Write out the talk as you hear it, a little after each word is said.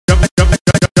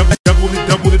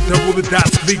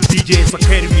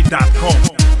VicDJsAcademy.com.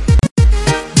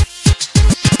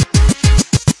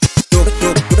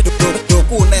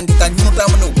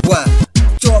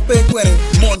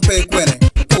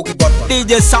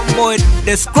 DJ Samboy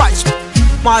the Scratch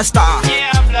Master.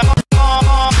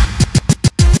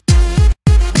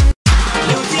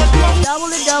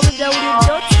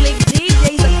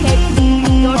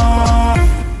 www.VicDJsAcademy.com.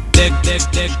 Dek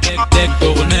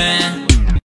tourner,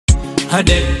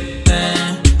 dek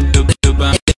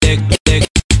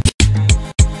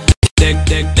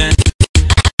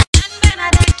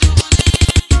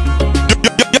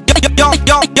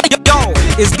Yo,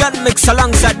 it's Gun Mix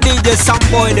alongside DJ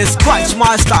Samboy the Scratch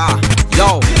Master.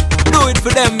 Yo, do it for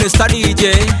them, Mr.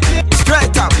 DJ.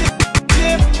 Straight up.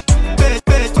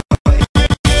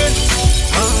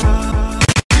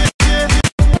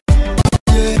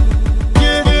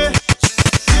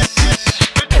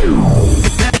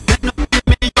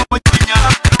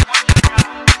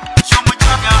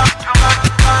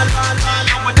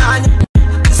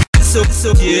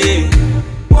 yeah.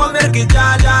 Woman ki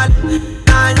jaja,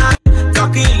 nana,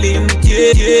 takilim,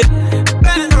 yeah.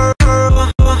 Better,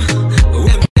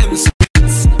 them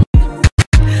sweets,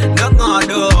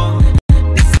 nangado.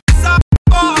 This is a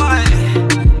boy.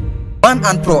 One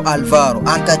and Pro Alvaro,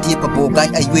 Anka Tipa Bogay,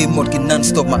 Aywe Morgan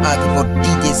Nonstop, Maagi for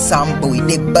DJ Samboy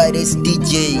De Badest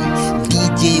DJ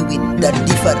with the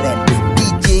different,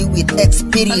 DJ with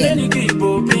experience.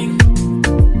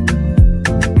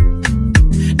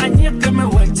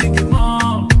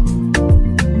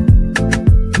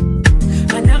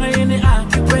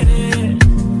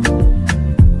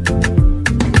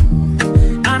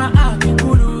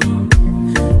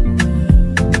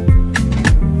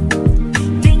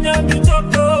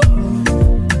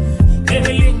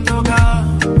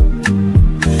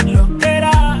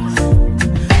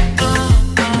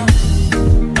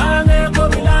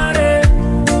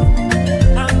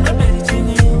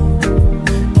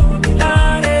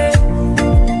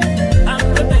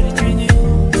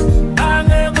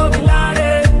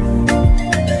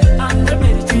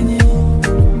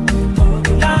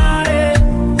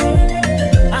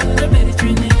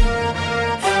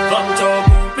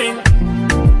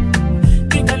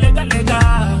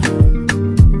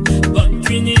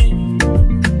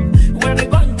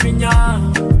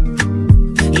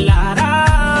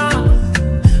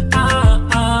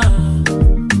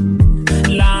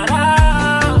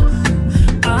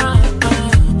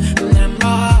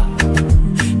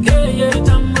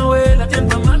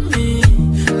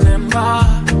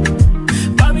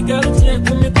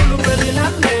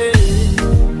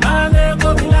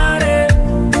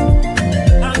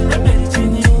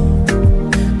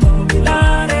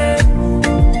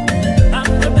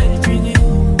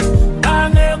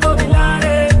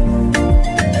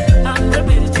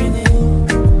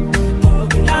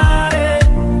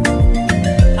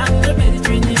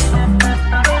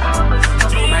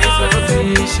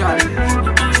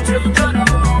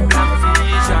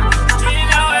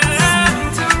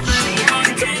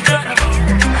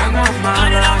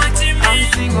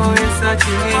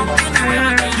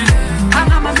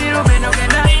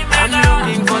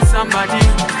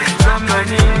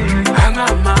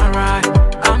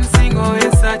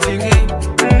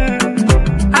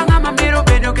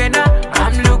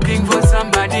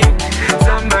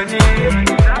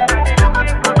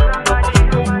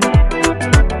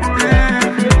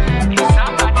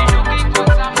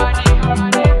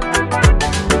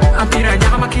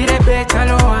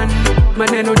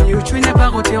 Maneno ni uchwine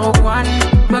bago tiro kwan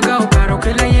Maga ukaro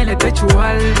kila yele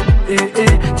techual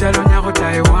Jalo nyago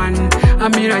Taiwan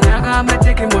Amira nyaga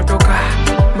mateki motoka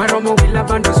Maromo wila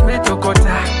bandos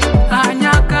metokota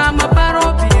Anyaka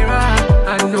maparo pira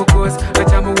Anokos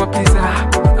achamu wapiza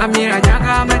Amira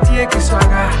nyaga matie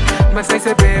kiswaga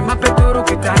Masaise be mapeturu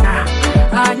kitana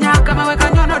Anyaka maweka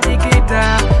nyono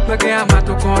dikita Magea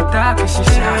matokota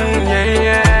kishisha Yeah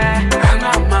yeah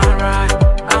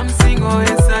Angamara I'm single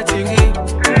and searching it.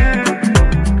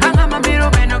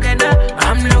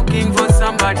 I'm looking for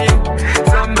somebody.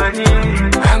 I'm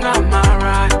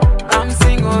alright. I'm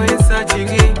single and searching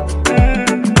it.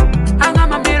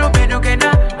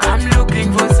 I'm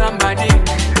looking for somebody.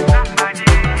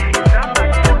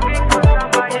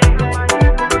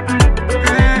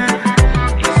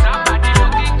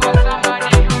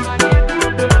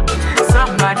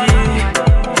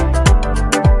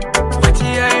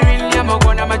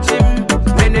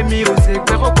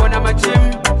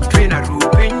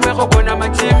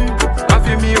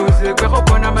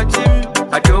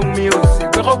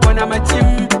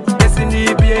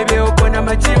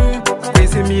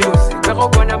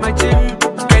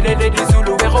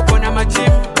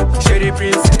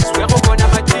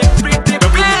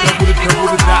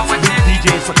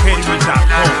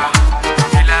 www.catering.com.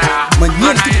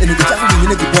 Menyen tu ini kita ini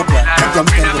lagi buat lah. Jam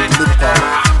kan belum kau.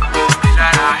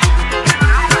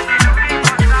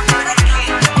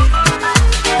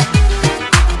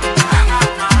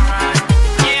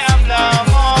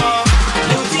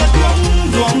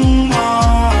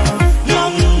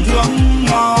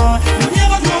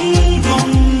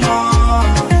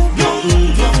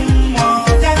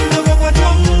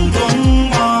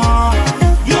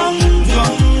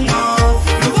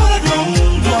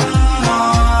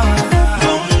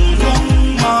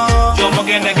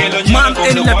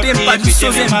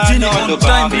 On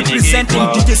time representing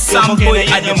DJ Samboy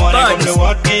De Badest.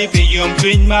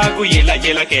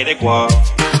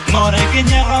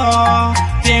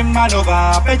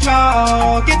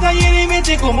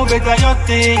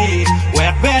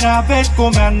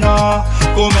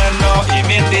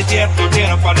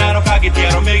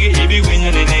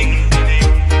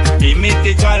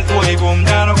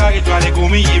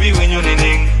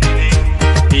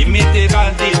 Imite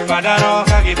baldi padano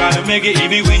kaki balu megi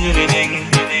ibi winyo nining.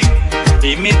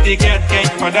 Imite get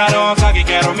cake padano kaki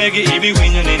kero megi ibi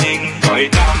winyo nining. Koi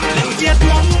tam ling jet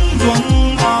long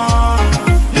long ma,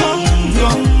 long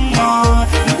long ma.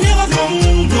 Nira long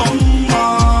long ma,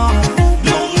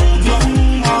 long long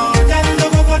ma. Tendo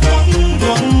koko long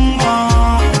long ma,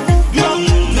 long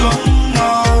long ma.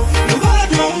 Lupa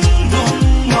long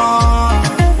long ma,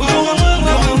 long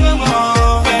long ma.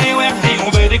 Pewe ti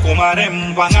ubedi kumarem.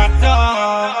 Pangata,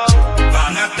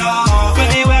 pangata,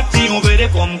 pewe ti ubede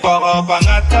kompara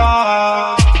pangata,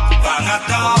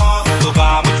 pangata.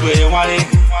 Tuba mutwe wale,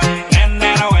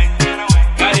 nena weng,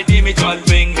 kali di mi chol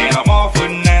ping, nena mo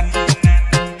funen,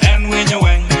 en winya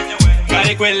weng,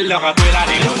 kali kwela katwela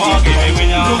ni lo mo kimi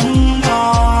winya.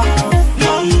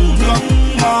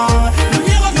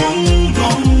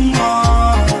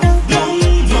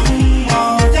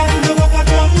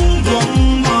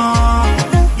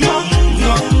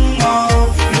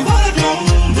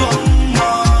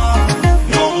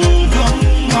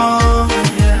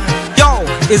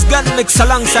 It's gonna mix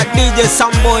alongside DJ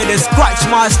Samboy, the Scratch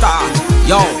Master.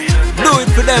 Yo, do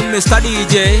it for them, Mr.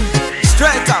 DJ.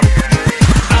 Straight up.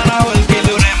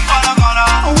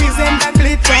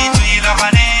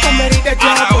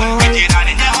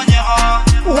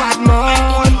 What more?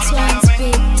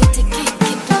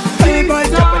 Hey boy,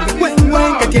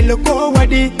 when get you go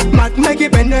wadi, mat make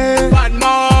it better. One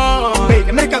more.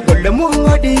 Make a good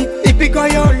moody. If you go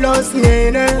your loss,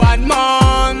 one more.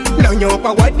 Yo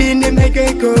pa wadi ni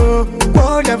make go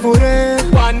Bola fure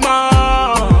one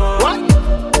more. What?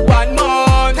 One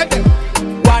more.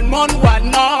 One more. One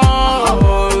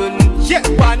more. Yeah.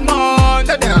 One more.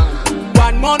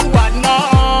 One more. One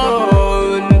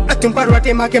more. Atum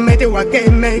parwate make mete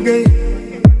wake mege.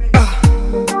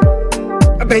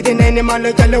 Abete nene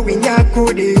malo chalo winya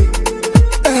kudi.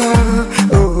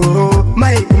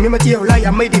 Mai kumi mati ola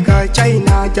ya mai dika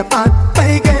China Japan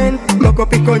Baigen moko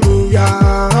pikoni ya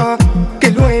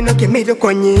Kilueno kimido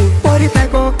konyi Pori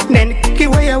peko nen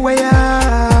kiwaya waya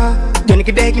Joni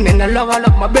kidek nena loga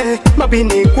lok mabe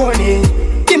mabini kwoni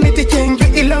Kimiti chenju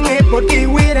ilonge poti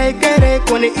wire kere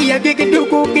Kwani iya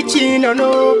gigiduku kichino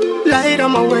no Laira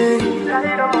mawe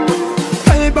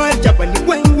Boy, Japan,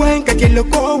 when Katilo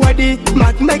go wadi,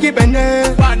 Mat make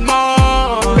bene. One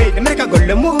more. Wait, make a good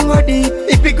moody.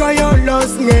 If you go your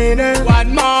loss,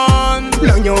 one more.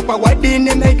 Long your power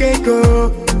didn't make it go.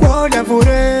 Bola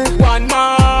fure. One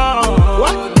more.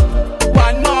 What?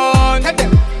 One more.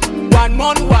 One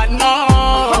more. One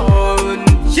more.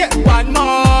 Yeah, one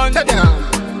more.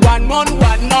 One more.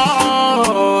 One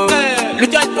more.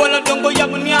 Lujat bola dongo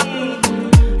yamunyang.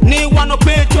 Ni wano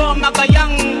pecho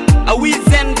makayang. A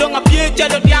weekend dong a pie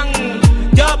chalo diang.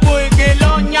 Jaboy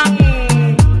gelo nyang.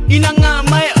 Inanga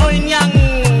mai oi nyang.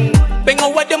 Pengo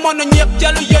wade mono nyep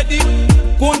chalo yedi.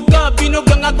 Kunta bino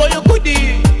ganga goyo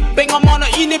kudi. Pengo mono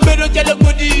ini bedo chalo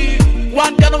kudi.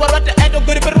 Wan jano warwate edo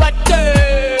gori berwate.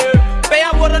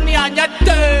 Peya waroni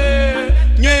anyate.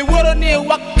 Nye waroni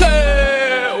wake.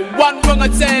 One wanga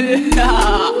sel.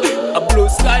 A blue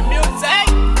sky music.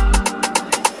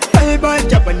 Boy,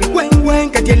 Japan, when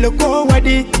Katilo go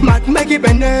wadi, Mat make it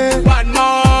better. One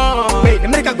more. Wait,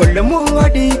 make a good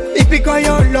moody. If you go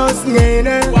your loss,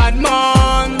 one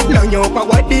more. Long your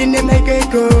power didn't make it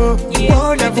go.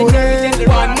 Bola fure.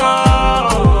 One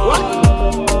more. One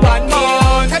more. One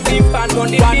more.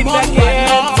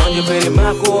 You better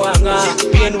mako anga,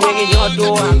 bien wengi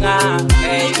nyoto anga.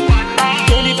 Hey,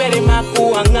 Tony better mako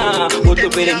anga, uto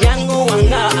better nyango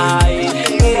anga.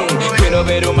 You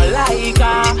better malaika,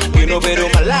 you better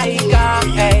malaika.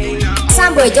 Hey.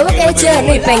 Samboy coba kere cie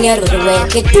nui pengen ruwe,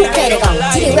 ke tu kere kau,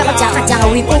 jadi gua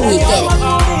kacang-kacang wipu wi kere.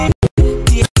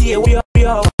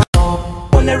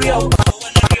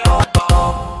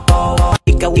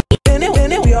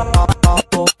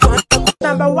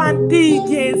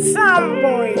 DJ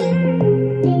Samboy.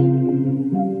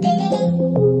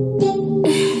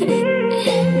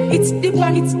 It's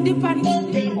different, it's different.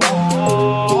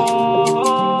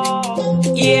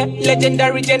 Yeah,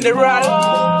 legendary general.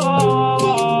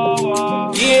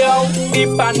 Yeah,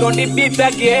 deep and on the beat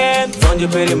again. Sonjo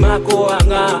peri mako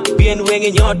anga, bien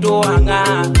wengi nyoto anga.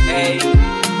 Hey,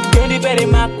 kendi peri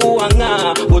mako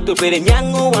anga, utu peri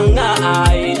nyangu anga.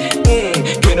 Ay,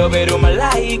 kino beru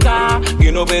malaika,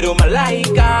 kino beru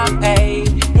malaika. Hey,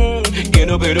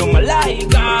 kino beru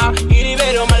malaika, kini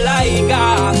beru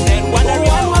malaika. Then wanna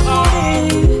real.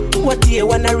 What you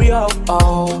wanna real,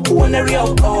 oh, wanna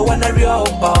real, oh, wanna real,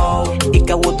 oh.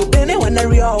 Ika wotu bene wanna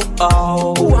real,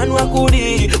 oh, one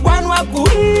wakuri.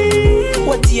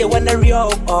 What you wanna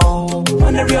real, oh,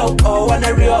 wanna real, oh,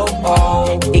 wanna real,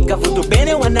 oh. Ika wotu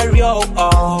bene wanna real,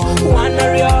 oh,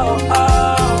 wanna real,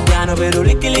 oh. Nyano beru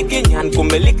liki, nyan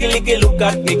kume liki, look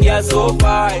at me, yeah, so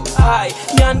fine. Aye,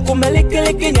 nyan kume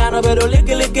liki, nyano beru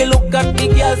liki, look at me,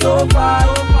 yeah, so fine.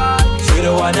 She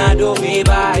don't wanna do me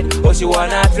bad, or she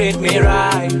wanna treat me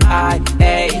right.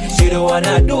 Hey, she don't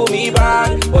wanna do me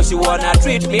bad, or she wanna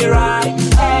treat me right.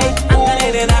 Hey,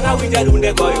 kanene nanga winja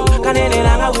dunde goyo, kanene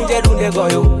nanga winja dunde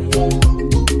goyo.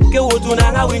 Ke wotu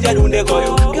nanga winja dunde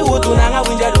goyo, ke wotu nanga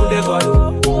winja dunde goyo.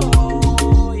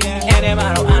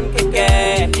 Enemaro ankeke,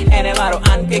 enemaro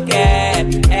ankeke.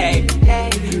 Hey,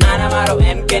 anamaro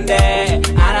enkende,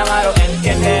 anamaro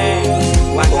enkende.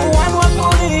 One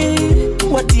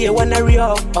what you wanna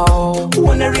real, oh,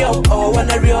 wanna real, oh,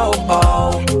 wanna real,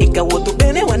 oh. Ika wotu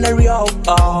bene wanna real,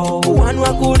 oh, one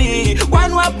wakuri.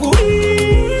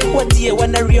 What you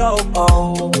wanna real,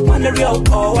 oh, wanna real,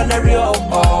 oh, wanna real,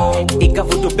 oh. Ika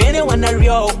wotu bene wanna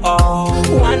real,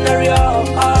 oh, wanna real,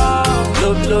 oh.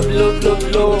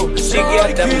 Love, she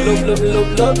get them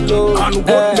love. And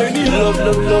what many love.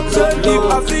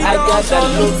 I got that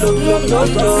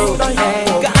love.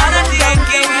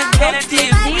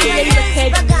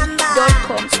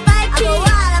 DJ.com. Spiky,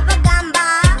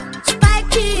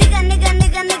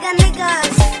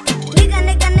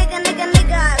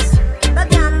 niggas.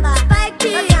 Bagamba, spiky,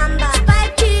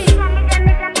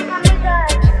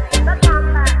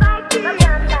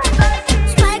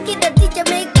 Spiky, the teacher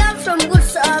make up from good,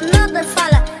 so I'm not the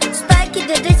fella. Spiky,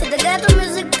 the teacher, the ghetto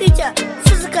music teacher.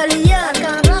 Physically, yeah, I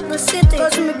can rock the city.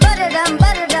 Cause me better than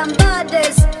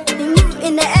Badest. He move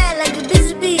in the air like a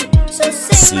busy bee. So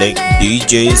Slick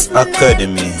DJ's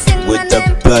Academy with the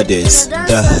baddest,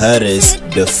 the hottest,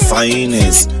 the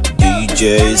finest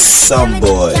DJ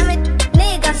Samboy.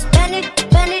 Niggas, bend it.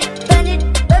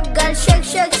 Web girl, shake.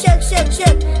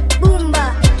 Boomba.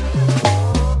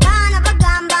 Ana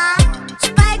bagamba.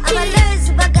 Spiky. I'm a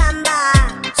lazy bagamba.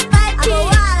 Spiky. I'm a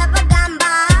wala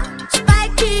bagamba.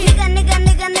 Spiky.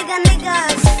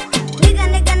 Niggas.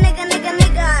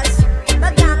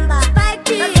 Bagamba.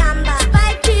 Spiky. Bagamba.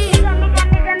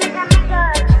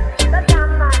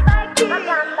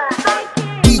 Spiky.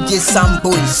 DJ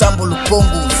Samboy, Sambo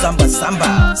Lukongo,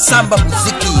 Samba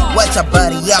muziki, wacha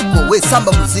bari yako, we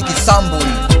samba muziki Samboy.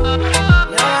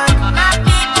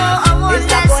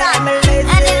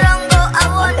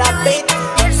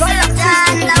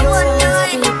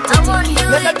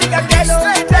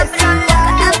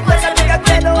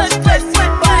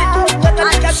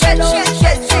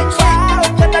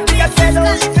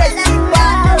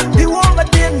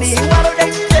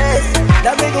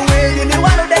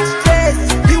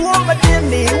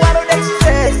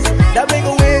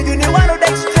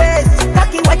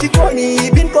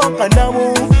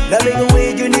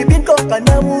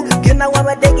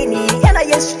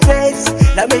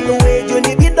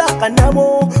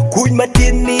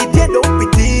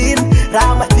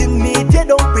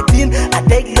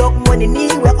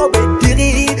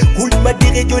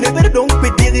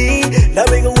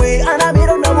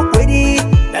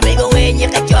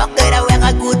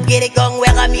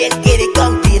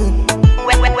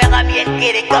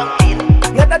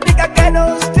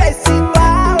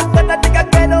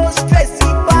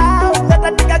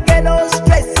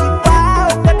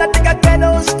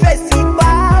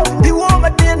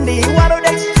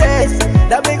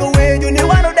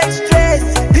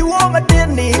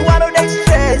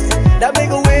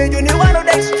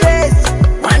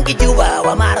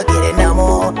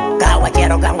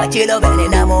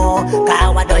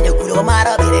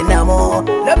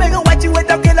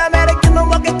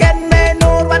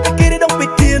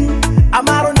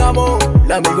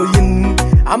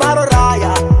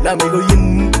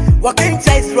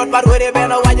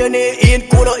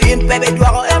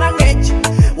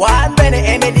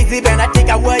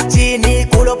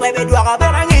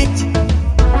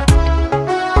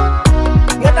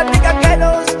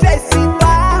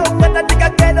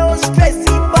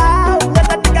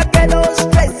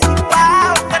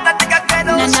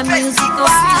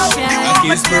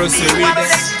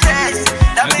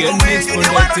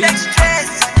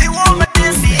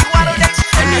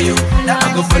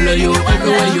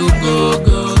 everywhere you go,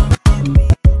 go.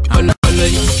 Follow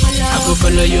you, I go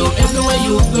follow you everywhere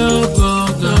you go, go,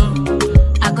 go.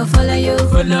 I go follow you, I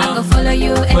go follow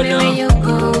you everywhere you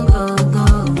go, go,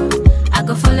 go. I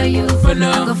go follow you, I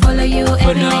go follow you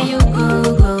everywhere you go,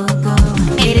 go, go.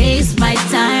 It is my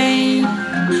time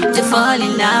to fall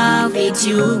in love with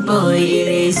you, boy. It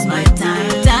is my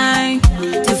time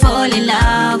to fall in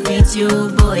love with you,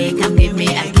 boy. Come give me,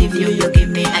 I give you, you give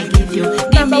me, I give you.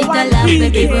 Give me the love,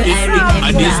 baby, boy, I remember.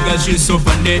 And this girl, she's so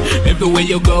funny. Everywhere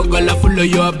you go, girl, I follow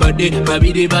your body.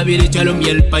 Babidi, babidi, chalo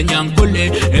miel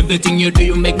panyangule. Everything you do,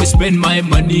 you make me spend my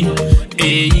money.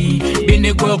 Hey,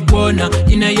 bine kwa kona,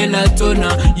 ina yela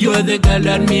tona. You are the girl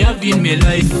that me have in my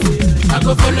life. I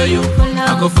go follow you,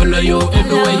 I go follow you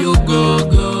everywhere you go,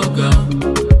 go, go.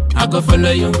 I go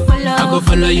follow you, I go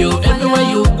follow you everywhere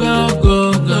you go,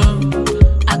 go, go.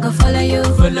 I go follow you, I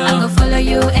go follow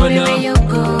you everywhere you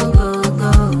go, go, go.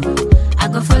 I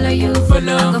go follow you, I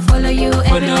go follow you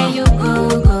everywhere you go,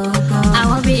 go, go. I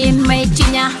will be in my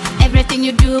chinya. Everything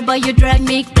you do, but you drive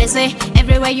me crazy.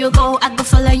 Everywhere you go, I go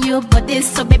follow you, but this.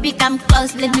 So baby, come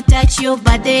close, let me touch your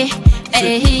body.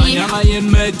 Hey. I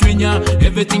am my twinya.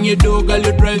 Everything you do, girl,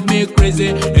 you drive me crazy.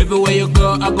 Everywhere you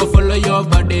go, I go follow your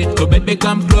body. So baby,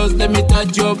 come close, let me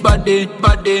touch your body,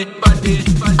 body, body,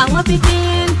 body. I want to be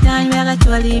in time where I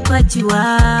actually put you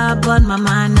up on my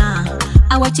mana.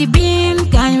 I watch you been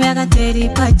can where I tell you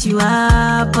put you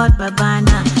up on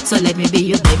babana. So let me be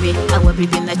your baby. I will be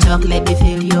in the chocolate, be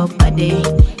feel your body.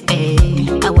 Hey,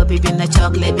 I will be in the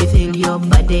chocolate, be feel your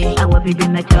body. I will be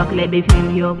in the chocolate, be feel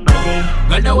your body.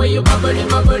 Girl, the way you bubbling,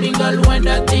 bubbling, girl, when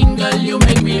that thing, girl, you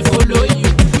make me follow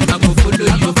you. I go follow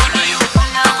you, follow you.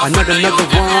 Another one.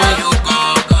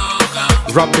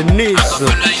 Drop the knees.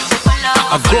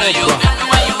 I go,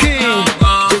 King.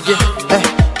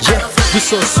 Yeah, you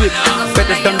so sweet,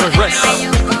 better than the rest.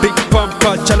 Big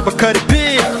bumper, Chalabakari B.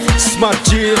 Smart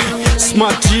G,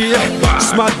 smart G,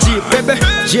 smart G, baby.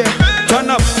 Yeah, turn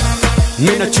up.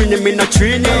 Mina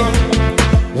trini.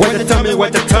 What the tummy,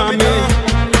 what the tummy.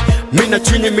 Mina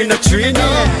trini.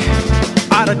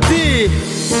 Out of D.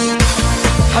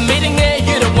 I'm meeting it,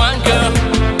 you the one girl.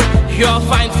 You're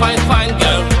fine, fine, fine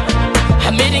girl.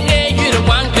 I'm meeting it, you the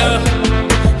one girl.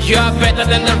 You're better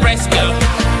than the rest, girl.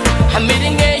 I'm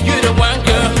meeting it, you the one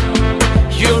girl.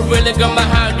 You really got my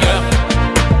heart, girl.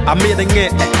 I'm meeting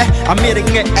it, I'm meeting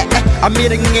it, I'm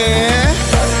meeting it.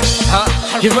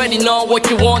 You already know what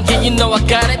you want, yeah, you know I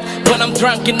got it. When I'm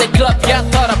drunk in the club, yeah, I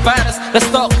thought about us. Let's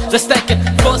talk, let's take it,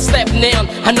 first step neon.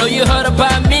 I know you heard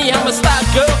about me, I'm a star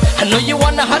girl. I know you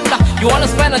wanna holla, you wanna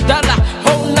spend $1.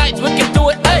 Whole night, we can do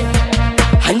it, hey.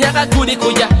 Hanyaga goody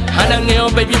kuya, hana neo,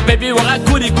 baby, baby, wanga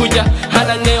goody kuya,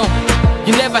 hana neo.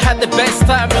 You never had the best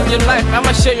time in your life,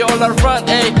 I'ma show you all around,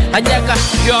 hey. Hanyaga,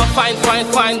 you're a fine, fine,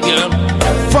 fine girl.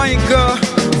 Fine girl,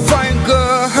 fine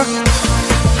girl.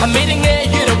 I'm meeting it,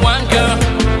 you the one girl.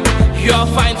 You're a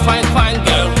fine, fine, fine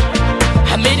girl.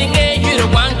 I'm meeting it, you the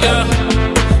one girl.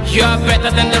 You're better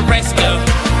than the rest, girl.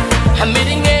 I'm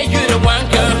meeting it, you the one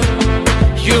girl.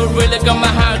 You really got my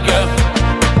heart, girl.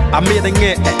 I'm meeting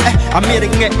it, I'm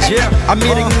meeting it, yeah, I'm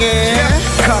meeting it.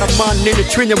 Got a man in the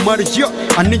train, your mother, yo.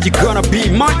 I need you gonna be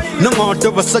mine. No more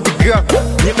over such a girl.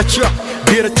 Need a chop,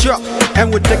 beat a chop,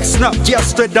 and we take a snap, yeah,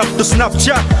 straight up to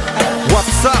Snapchat.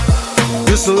 What's up?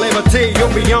 This celebrity, yo,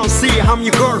 Beyonce, how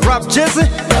you gonna rap Jesse?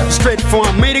 Straight from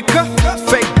America.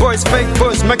 Fake boys,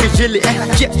 make it jelly. Yeah,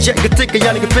 get take a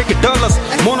yelling, pick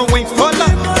 $. Mono ain't falla.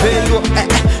 Velo,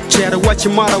 Chera, watch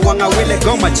your mother, wanga wile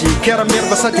gomachi. Kera mira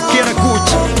basati, kera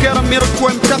Gucci. Kera mira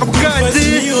tuem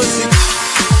tabukati.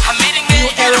 I'm meeting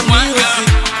it, you the one girl.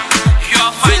 You're a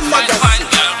fine, fine, fine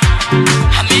girl.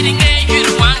 I'm meeting it, you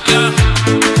the one girl.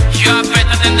 You're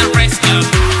better than the rest, girl.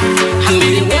 I'm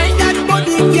meeting it.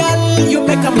 Girl, you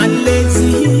make a man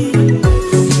lazy.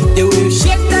 The way you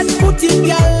shake that booty,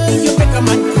 girl, you make a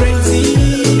man crazy.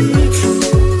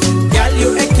 Girl, you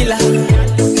a killer.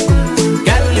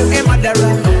 Girl, you a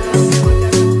murderer.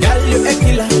 Girl, you a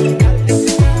killer.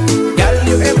 Girl,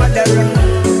 you a murderer.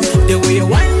 The way you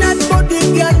wind that body,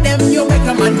 girl, them you make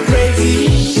a man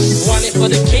crazy. Want it for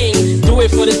the king, do it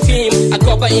for the team. I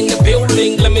cover in the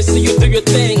building, let me see you do your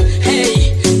thing.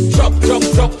 Hey, drop, drop,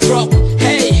 drop, drop.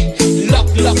 Hey, lock,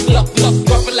 drop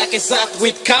it like it's out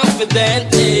with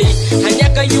confidence. Hey,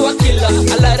 Hanyaka, you a killer.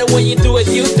 I like the way you do it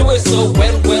so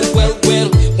well.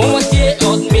 One more year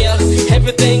oatmeal,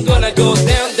 everything gonna go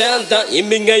down, down, down.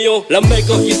 Imingayo,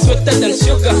 Lamego, you sweeter than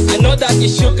sugar. I know that you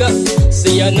sugar.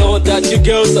 See, I know that you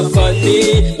girls are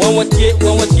funny. One more year.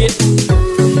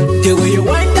 The way you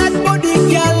wind that body,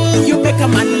 girl, you make a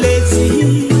man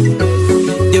lazy.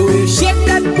 The way you shake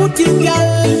that booty,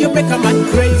 girl, you make a man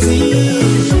crazy.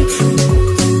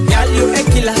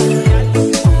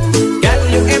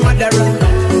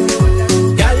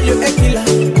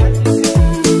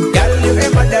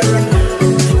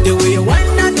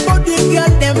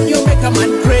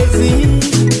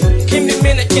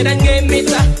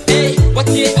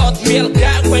 yeah, oatmeal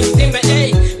guy when you think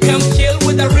hey, come chill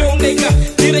with a real nigga.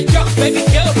 Did a job, baby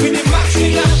girl, with the max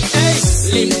nigga. Hey,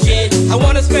 Lim J, I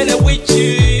wanna spend it with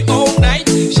you all night.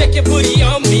 Shake your booty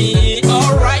on me,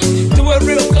 alright. Do a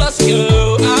real close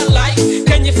girl, I like.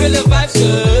 Can you feel the vibes?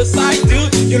 Yes, I do.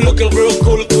 You looking real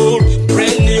cool, cool,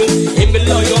 brand new. In me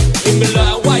loyal,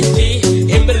 white tee.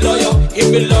 In me loyal,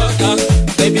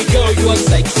 baby girl, you are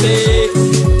sexy.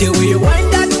 The way you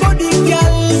wind that body,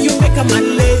 girl, you make a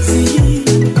man lazy.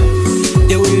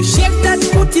 The way you shake that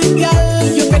booty,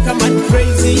 girl, you make a man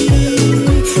crazy.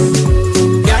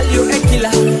 Girl, you a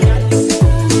killer.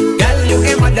 Girl, you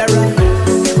a murderer.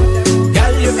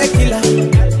 Girl, you a killer.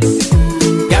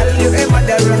 Girl, you a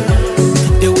murderer.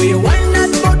 The way you wind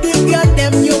that body, girl,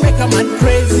 them you make a man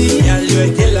crazy. Girl, you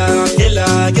a killer,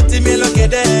 killer. Get me look at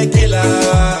that killer.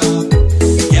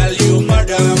 Girl, you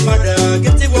murder.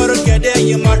 Get the water, get there,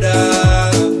 you murder.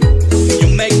 You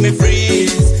make me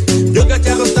freeze. Look at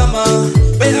your stomach.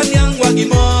 But I'm young, waggy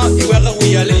more. You are a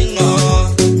wheelingo.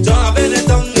 Don't have any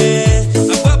tongue.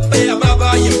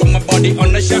 Baba, you put my body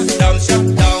on the shutdown.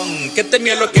 Get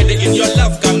me look at it in your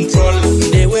love control.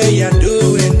 The way you're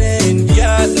doing it,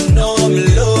 yeah, you know me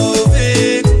love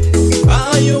it.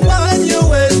 How you want you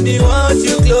waist me, want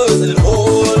you close and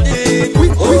hold it. We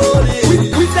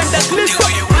send that clip. The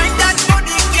way you wind that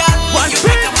body, girl, you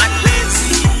make a man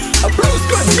lazy. The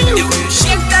way you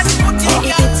shake that booty,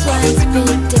 girl. It's one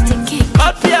speed to the king.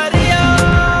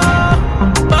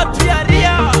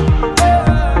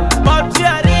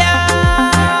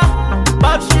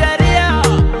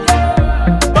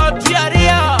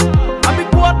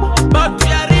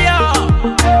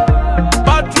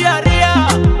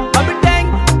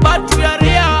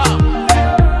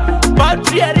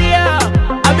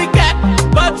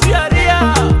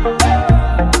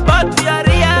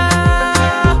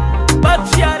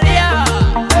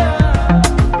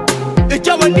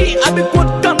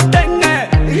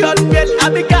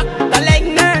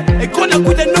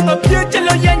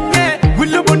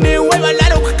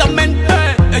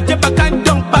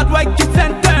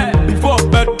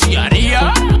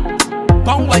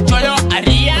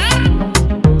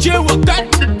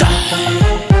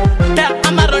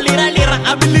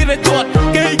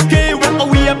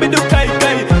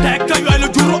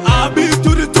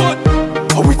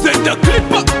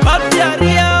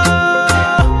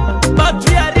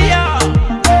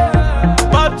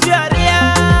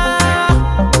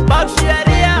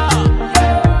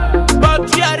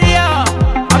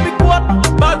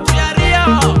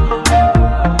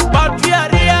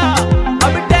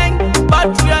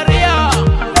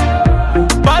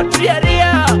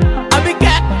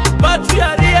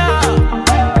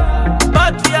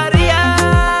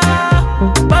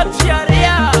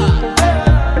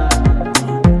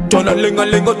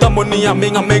 Lingo tamonia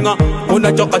menga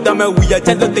una choka dame we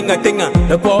tell the thing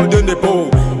the call in the po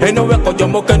ain't no record your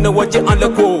mocha no watch it on the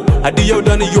go adio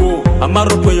done yo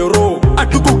amaro to your ro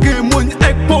atuko game one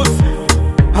egg post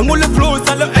I'm all the flows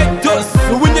and the egg just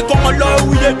when you come along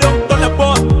we don't on the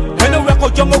boss ain't no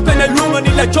record your mocha no lumen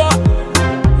in the chart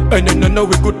and no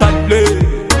we could play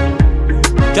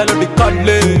jalo the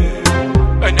calle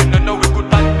and no we could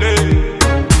play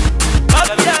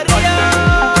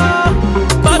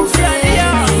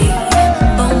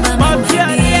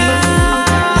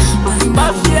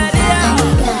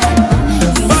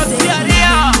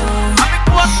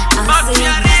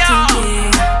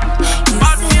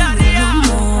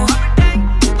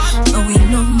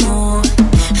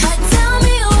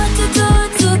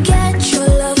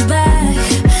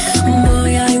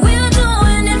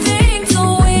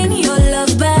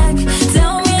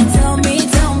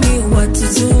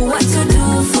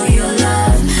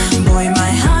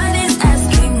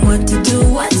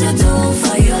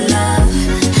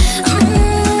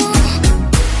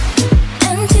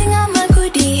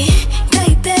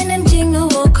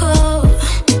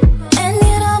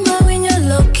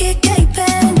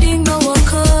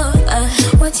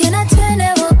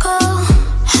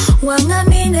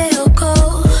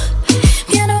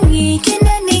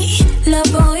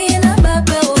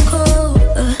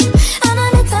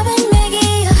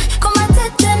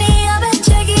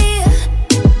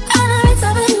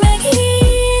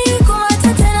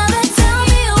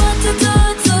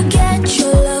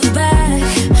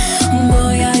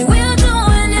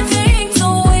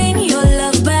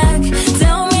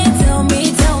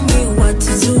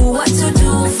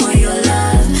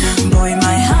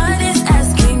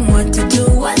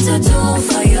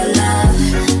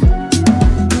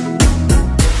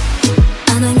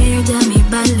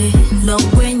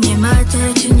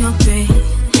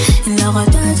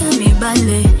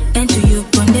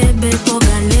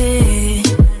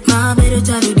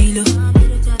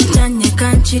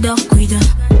da cuida.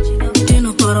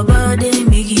 Teno para bade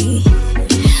migi.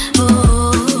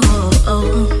 Oh oh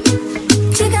oh.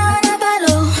 Chica na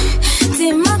balo,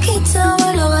 ti makita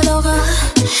wala wala.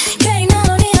 Kaina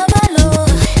no ni balo,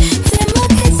 ti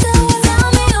makita wala. Tell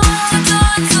me what to do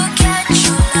to get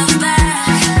your love back.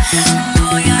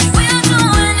 Boy, I will do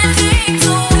anything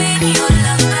to win your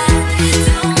love back.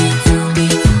 Tell me.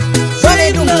 Wale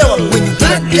dum jawa when you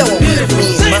get jawa with me,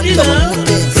 man jawa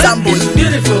mute Samboy.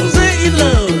 Beautiful, say it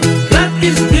loud. Black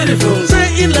is beautiful, say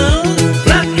it loud.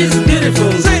 Black is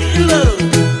beautiful, say it loud.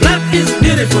 Black is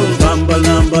beautiful. Bamba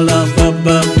lamba lamba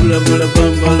bam, bula bula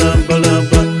bamba lamba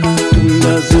lamba.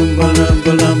 Bula zumba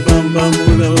lamba lamba bam,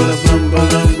 bula bula bamba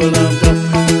lamba lamba.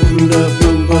 Bula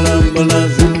bamba lamba la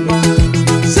zumba.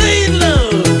 Say it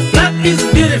loud. Black is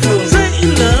beautiful, say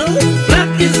it loud.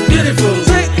 Black is beautiful,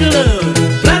 say it loud.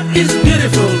 Black is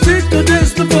beautiful. See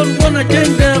today's people wanna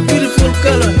change their beautiful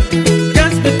color.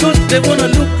 They wanna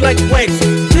look like whites.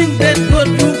 Think that God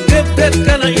who gave that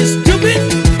color is stupid?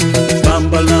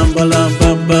 Bamba lamba lamba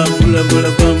bam, bula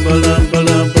bula bamba lamba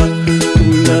lamba.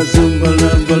 Bula zumba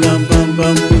lamba lamba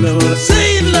bam, bula bula.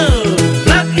 Say it loud.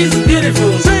 Black is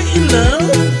beautiful. Say it loud.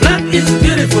 Black is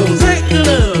beautiful. Say it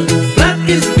loud. Black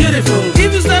is beautiful.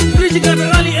 If you start preaching at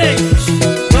an early age,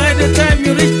 by the time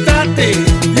you reach 30,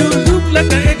 you look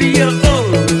like an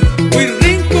 80-year-old with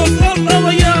wrinkles all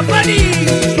over your body.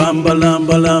 Bamba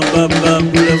lamba lamba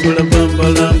bam, bula bula bamba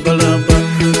lamba lamba.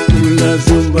 Bula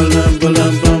zumba lamba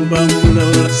lamba bam, bula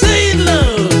bula. Say it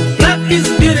loud. Black is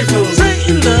beautiful. Say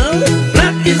it loud.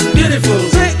 Black is beautiful.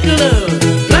 Say it loud.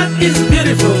 Black is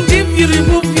beautiful. If you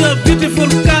remove your beautiful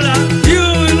color, you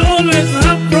will always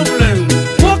have problems.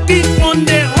 Walking on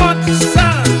the hot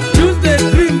sun, use the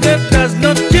cream that does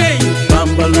not change.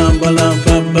 Bamba lamba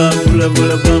lamba bam, bula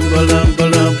bula bamba lamba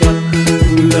lamba.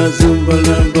 Bula zumba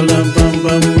lamba lamba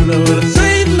bam, bula bula.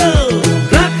 Say it loud.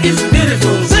 Black is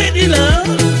beautiful. Say it loud.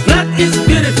 Black is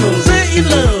beautiful. Say it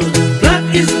loud. Black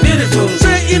is beautiful.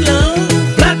 Say it loud.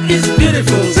 Black is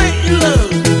beautiful. Say it loud.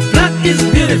 Black is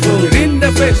beautiful. In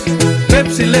the face,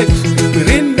 Pepsi legs.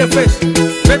 In the face,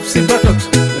 Pepsi buttocks.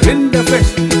 In the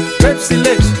face, Pepsi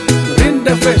legs. In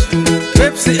the face,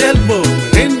 Pepsi elbow.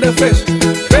 In the face,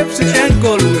 Pepsi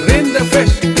ankle. In the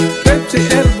face, Pepsi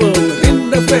elbow. In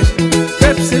the face,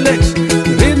 Pepsi legs.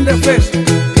 In the face,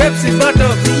 Pepsi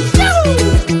buttocks.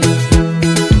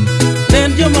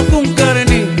 Then you makum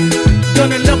karani.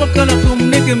 Don't allow kala kum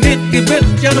niki mit ki bet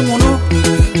chalo mono.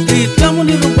 Di kamu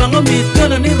ni rubanga mit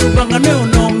kana ni rubanga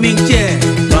no mingche.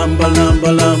 Bamba lamba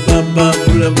lamba bam,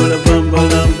 bula bula bamba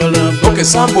lamba lamba. Okay,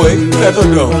 Samboy, let her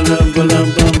go. Bamba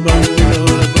lamba bam, bula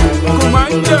bula bamba.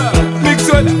 Commander, mix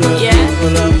it.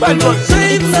 Yeah. Bad boy.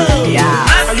 Say it loud. Yeah.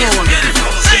 Black is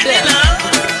beautiful. Say it loud.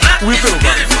 We feel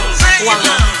beautiful. Say it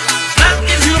loud. Black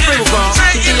is beautiful.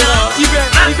 Say it loud.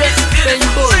 Ibe,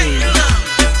 Samboy.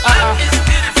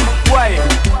 Why?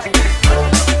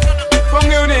 From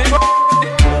you,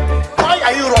 why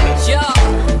are you running? Yeah.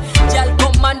 Jal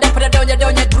commander para doña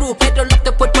group. Eto look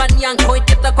to put one young coin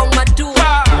kita kong matu.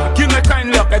 Kina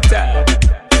kind look at that.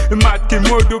 Mati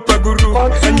modu paguru.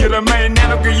 Anyira may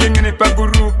nano ke yengene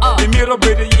paguru. Imiro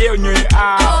bede ye onyoy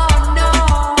Oh no,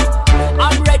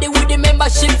 I'm ready with the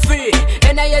membership fee,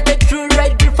 and I had the true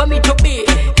right grip for me to be.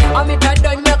 I'm it I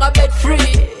don't make a bed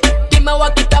free. Tima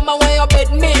wakita ma way your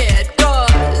bed made.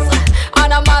 Cause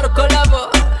ana marco lavo,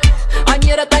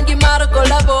 anyira tangi marco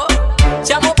lavo.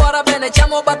 Chamo para bene,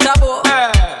 chamo batabo.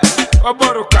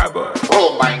 Oboro kabo.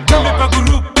 Oh my God. Jumbi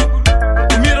paguru.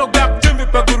 Imiro gap jumbi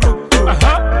paguru.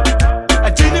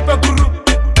 Ajini paguru.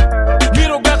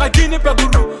 Miro gak ajini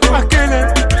paguru. Akele.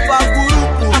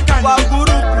 Pagurupu,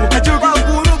 pagurupu,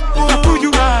 pagurupu,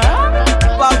 Apuju.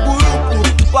 pagurupu,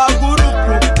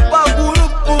 pagurupu,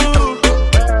 pagurupu.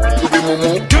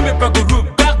 Jumbi paguru.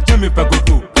 Gak jumbi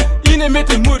paguru. Ine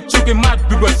mete mut choke mat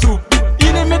biwa soup.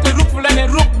 Ine mete rupulane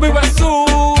rup biwa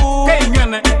soup. Kay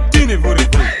nyane tine vuri.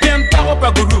 Yen paro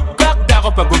paguru. Gak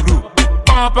daro paguru.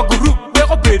 Paguru.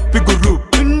 Weko bet piguru.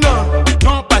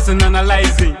 No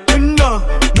personalizing.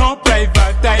 No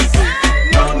privatizing.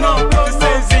 No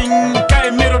sizing. Kay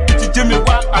mero pichi jimmy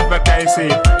wa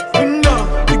advertising.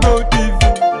 Igo TV.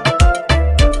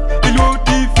 Ilo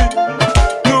TV.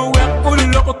 No work ulu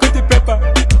loko kete pepa.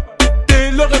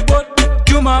 Te lo rebot.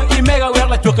 Juma imega wer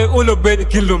la choke ulu bed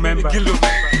kilo member.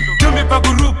 Jumbi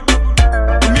paguru.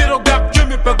 Miro gap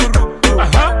jumbi paguru.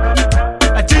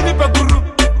 Ajini paguru.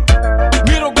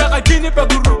 Miro gap ajini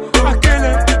paguru.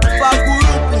 Akele.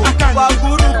 Pagurupu,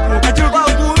 pagurupu,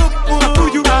 pagurupu,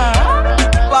 Apuju.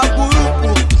 pagurupu,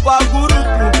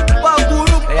 pagurupu,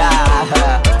 pagurupu.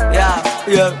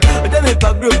 Yeah. Tell me,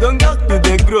 Pagroup, don't talk to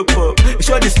the grupo.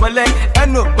 Show this my leg,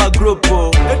 and no pa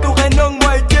grupo. Et tu renong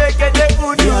moi check et des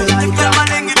food. Your lighter,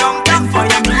 and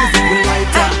fire music will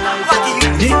lighter. What do you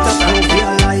need to prove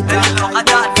your lighter?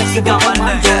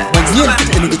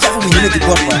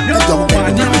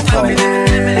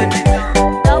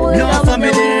 No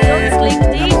family.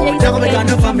 No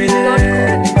family.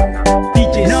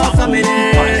 DJ no family.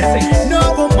 No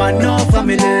woman, no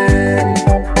family.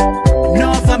 No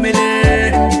family.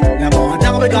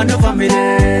 We got no family.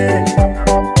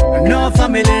 No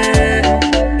family.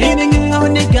 Eating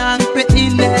on the gang,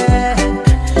 petile.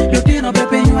 Lutino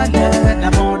pepenuate. La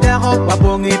mondaro,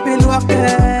 babongi peluake.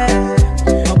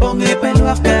 Babongi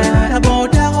peluake. La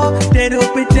mondaro, tedo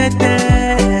petete.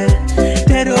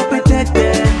 Tedo petete.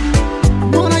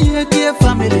 Mona yeki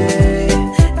family.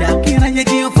 Dakina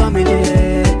yeki family.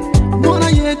 Mona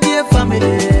yeki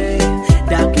family.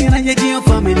 Dakina yeki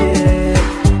family.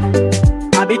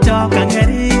 Abita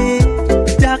kangeri,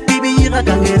 takibira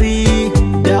kangeri,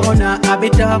 darona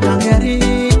abita kangeri,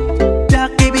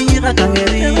 takibira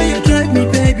kangeri. The way you drive me,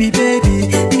 baby, baby,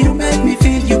 you make me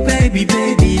feel you, baby,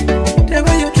 baby. The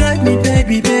way you drive me,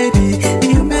 baby, baby,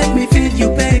 you make me feel you,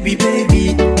 baby,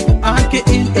 baby. I get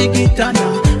in a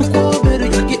gitana, go better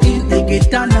you get in a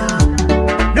gitana.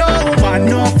 No man,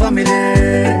 no family,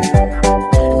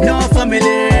 no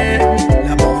family.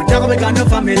 La bonne we got no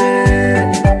family.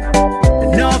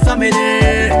 No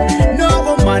family, no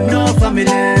woman, no family,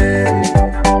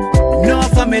 no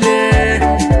family.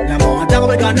 La montagne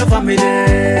we got no family,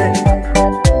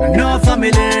 no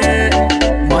family.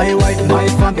 My wife, my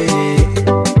family.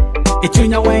 It's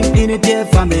in your wing in a dear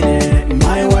family.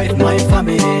 My wife, my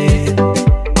family.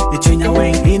 It's in your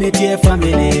wing in a dear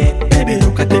family. Baby,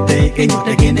 look at the day, and you're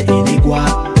taking it in Igua.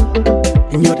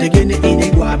 And you're taking it in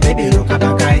Igua. Baby, look at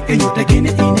the guy, and you're taking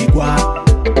it in Igua.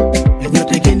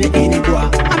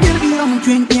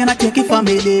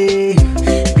 Family,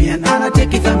 bien ana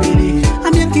take family.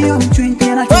 I'm your key on twin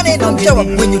pian. Money don't show up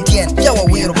when you can. Show up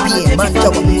with European man.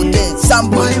 Show up with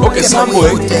Samboy. Okay,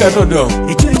 Samboy, kettle down.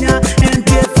 It's your and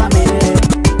dear family.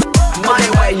 My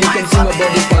way, you can see my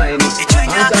body fine.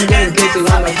 I'm some gang getting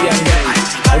one of your gang.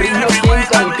 Original king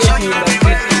kong getting the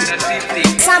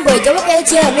Samboy, yo lo que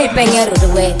quiero es peñero de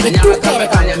güey. Que tú quieres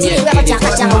con si yo voy a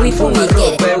chacha muy fumi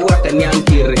quiere.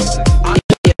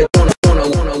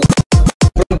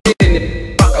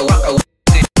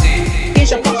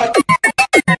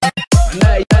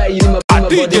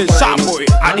 DJ Samboy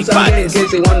and the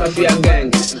Badest. One of your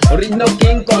gang. Original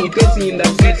king kong getting in the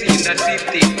city.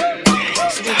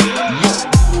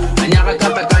 Anyaka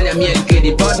kata kanya miel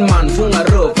kedi Badman funga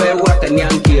ro fe wata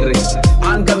nyankiri.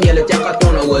 Anka miele chaka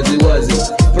tona wazi.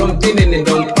 From tini ni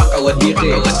dong paka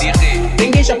wadike.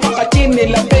 Tingisha paka tini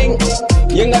la ping.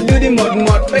 Yenga do the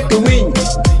mod back to win.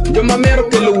 Joma mero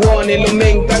ke lu woni lu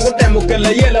ming. Tango temo ke la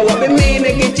yela wabe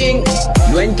mine ki ching.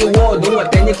 Lwenki wo dung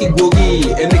watenye ki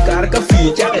gogi. Eni karka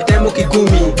fi chake temo ki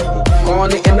kumi.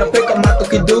 Koni ena peka mato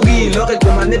ki dogi. Loke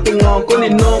kumane tingon koni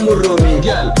no muromi.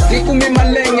 Kikumi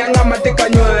malenya nga mate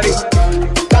kanyuari.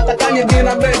 Kata kanya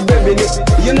dina bed baby.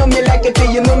 You know me like it,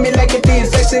 you know me like it.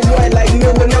 Sexy boy like me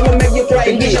will never make you cry.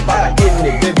 Tingisha paka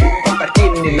tini baby. Paka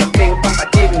tini la ping paka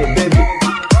tini baby.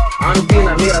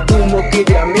 Antina mira tumbo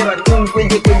kidi, mira tum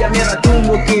kwinji kuja mira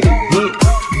tumbo kidi.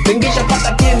 Tingisha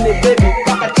paka tini baby,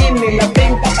 paka tini la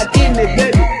ping paka tini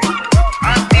baby.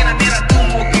 Antina mira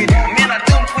tumbo kidi, mira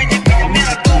tum kwinji kuja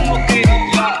mira tumbo kidi.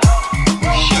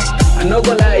 I no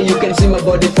go lie, you can see my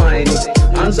body fine.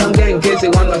 I'm some gang, Casey,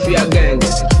 one of your gang.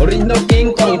 Original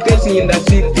King Kong, Casey in the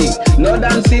city.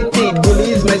 Northern city,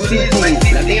 Bully is my city.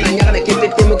 Latina nyaka keep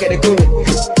it timu kede kumi.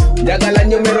 Jagala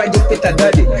nyumera jupita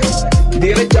daddy.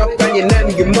 Dire chop kanye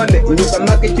nani gimone. Nyuka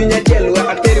maki chunya chelu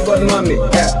waka teri bod mami.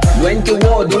 Wenki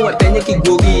wo dunga tenye ki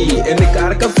gogi. Eni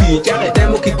karka fi chake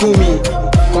temo ki kumi.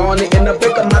 Koni ena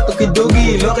peka mato ki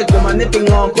dogi. Loke kumane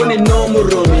tingon koni no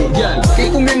muromi.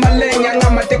 Kikumi malenya nga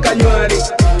mate kanyuari.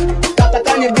 Kata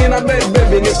kanye dina bed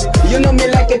baby. You know me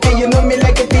like it, you know me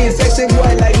like it. Sexy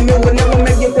boy like me will never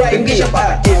make you cry. Tingisha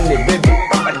paka tini baby.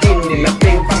 Paka tini la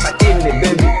ping paka tini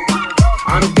baby.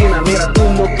 Antina mira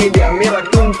tumbo kidi, mira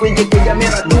tum kwinji kuja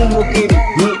mira tumbo kidi.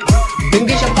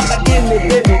 Tingisha paka tini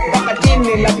baby, paka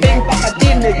tini la ping paka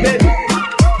tini baby.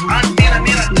 Antina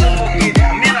mira tumbo kidi,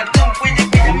 mira tum kwinji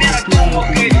kuja mira tumbo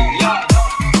kidi.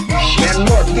 Man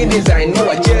more kid design, no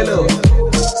a jello.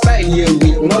 Style you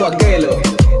weak, no a gelo.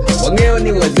 Wangeo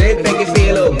ni waze peke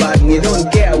filo, but we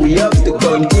don't care, we have to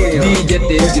continue. DJ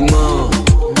Tezi Mom.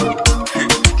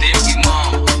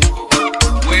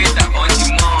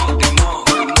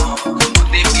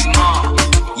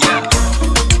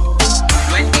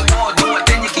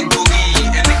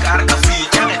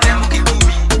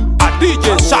 DJ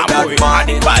Samboy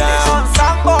De Badest.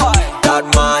 That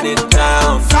man in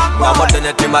town. I'm a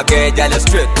done to my gay, y'all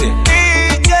straight in.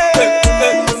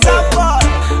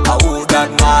 Who that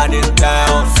man in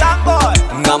town?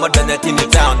 I'm a done in the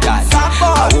town, guys.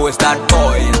 Who is that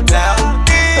boy in town?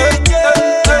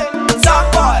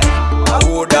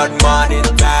 Who that man in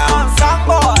town?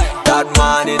 That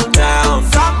man in town.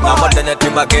 I'm a done to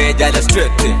my gay, y'all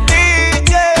straight in.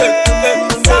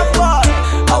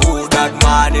 Who that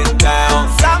man in town?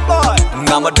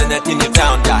 I'm a done in the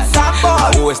town, guys.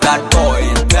 Who is that boy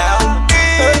in town?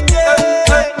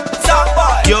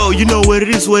 Yo, you know what it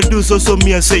is, what do, so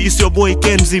me I say it's your boy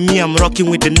Kenzie, me I'm rocking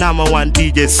with the #1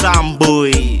 DJ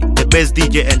Samboy, the best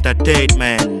DJ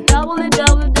entertainment.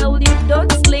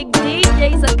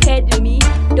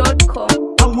 www.slickdjsacademy.com.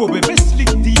 Our best slick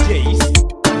DJs.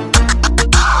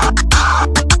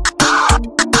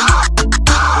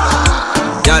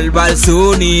 Jal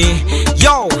Balsuni.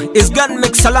 Yo, it's Gun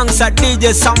Mix alongside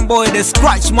DJ Samboy, the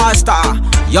Scratch Master.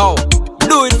 Yo,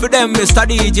 do it for them, Mr.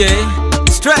 DJ.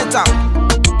 Straight up.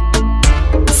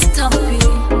 Stop it,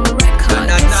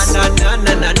 records.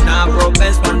 Na, bro,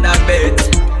 best on that beat.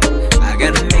 I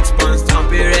get a mix on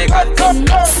Stumpy Records.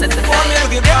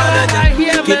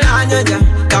 Kilanya,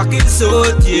 talking so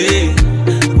yeah.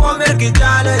 Pomer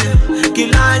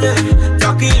kilanya,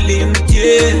 talking lim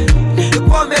yeah.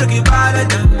 Pomer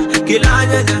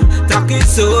kilanya, talking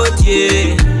so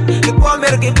yeah.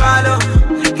 Pomer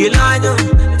kilanya,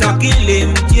 talking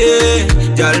lim yeah.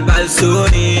 Jal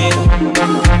Balsuni,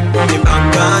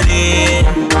 Bangani,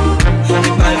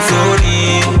 Balsuni,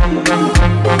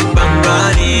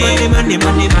 Bangani,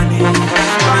 money.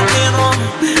 Panero,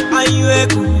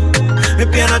 ayueku,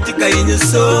 piano tika inyo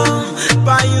so,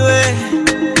 payue,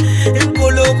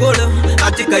 kolo,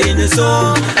 atika inyo so,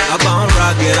 abang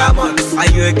get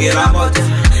ayue get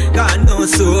no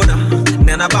sooner,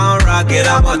 nana bang get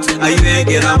ayue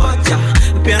get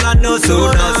piano no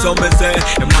sooner, so me say,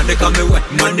 money come me way,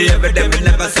 money every day me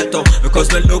never settle,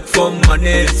 because me look for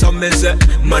money, so me say,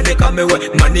 money come me way,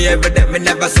 money every day me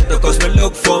never settle, because me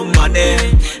look for money,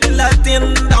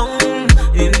 Latin down.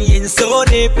 In so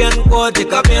deep and quote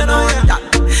a piano.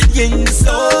 In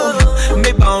so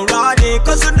me bound ready,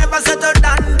 cause you never settle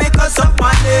down because of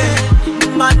money.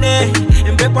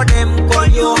 And people them call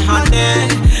you honey.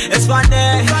 It's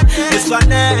funny, but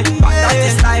that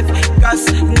is life. Cause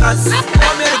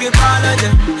Pomer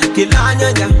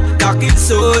kilanya, talking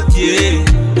so yeah.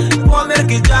 Pomer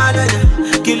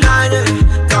kilanya,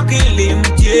 talking lim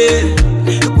yeah.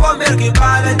 Pomer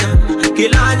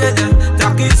kilanya,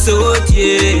 talking so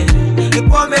yeah.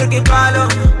 Pomer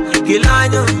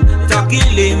kilanya, talking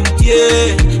lim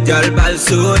yeah. Jal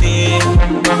Balsuni,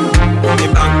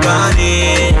 Bangani,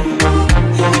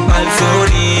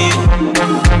 Balsuni,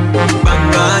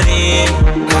 Bangani.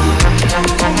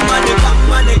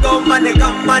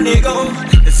 Money go.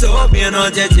 So be no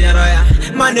checheroya.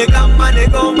 Money go.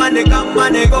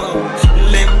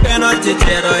 Limpe no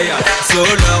checheroya. So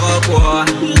logo kwa.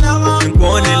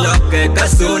 Koni loke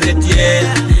kasone tie.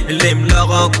 Lim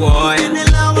logo kwa.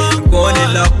 Koni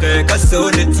loke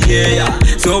kasone tie.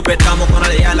 So petamo kona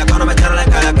la kona machara la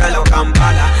kala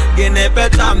Kampala. Gene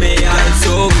petame ya.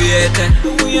 So wiete.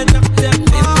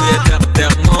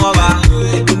 Mova.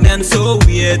 Then so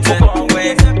wiete.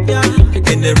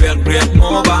 In the real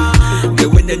mova. The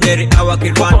winner Jerry our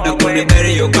Rwanda, Kuni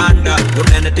very Uganda.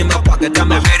 When anything my pocket,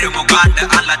 I'm a very Muganda,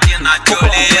 and Latina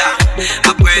Jolia.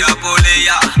 Apoya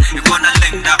Bolia, you wanna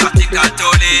link that Katika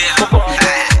Tolia.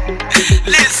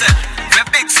 Listen, the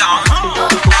big sound.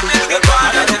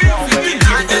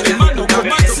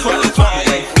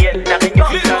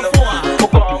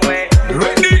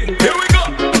 Ready, here we go.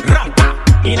 Rapa.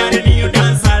 In a new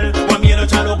dance hall, one yellow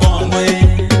chalo gongwe.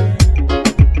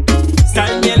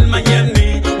 Staniel Mayani,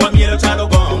 one yellow chalo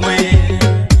gongwe.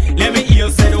 Let me hear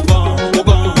you say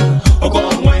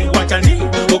ogongwe, wachani,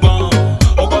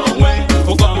 ogongwe.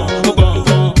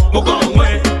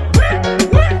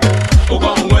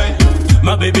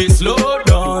 My baby, slow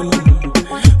down.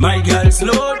 My girl,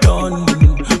 slow down.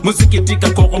 Musiki tika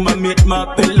koroma met ma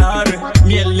pelare.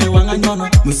 Miele wanga nyono,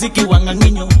 musiki wanga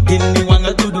ninyo. Gini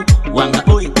wanga dudu, wanga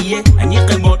oi iye.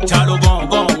 Anyike mot chalo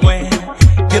gongwe.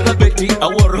 Kira beti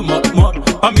aworo mot.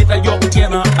 Pamita yok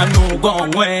tiena anu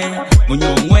gongwe.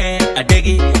 Munyongwe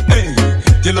adegi. Hey,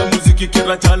 jela musiki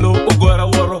kira chalo ogora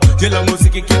woro. Jela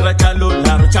musiki kira chalo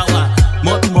laro chawa.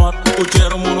 Mot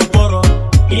uchero monoporo.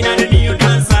 Ina the new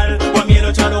dance hall, wa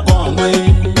mielo chalo gongwe.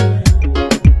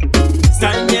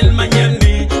 Daniel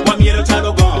Manyani, wa mielo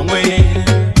chalo gongwe.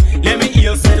 Let me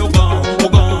hear you say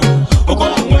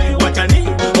ogongwe, wachani,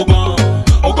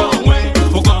 ogongwe.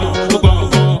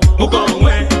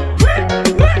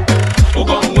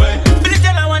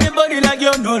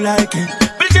 like it.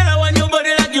 But tell her when your body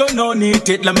like you no need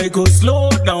it. Let me go slow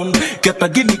down. Get a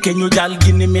guinea, can you jal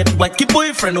guinea mate? What keep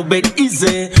boyfriend no bed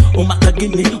easy. Oh my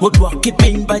guinea, what do I keep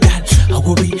pain by jal? I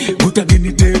go be good a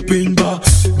guinea day pain ba.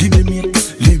 Guinea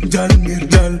mate, lim jal near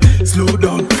jal. Slow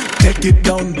down, take it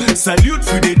down. Salute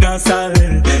for the dance hall.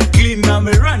 Clean now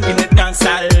me run in the dance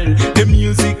hall. The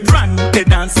music run the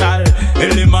dance hall.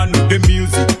 Element the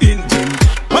music engine.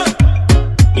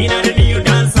 In the new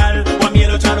dance hall, one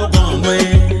yellow channel gone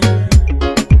way.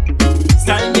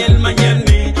 Stand yell my yell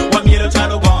me, one yellow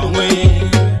channel gone way.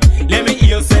 Let me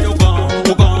hear you say oh gone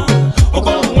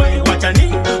way. Watch a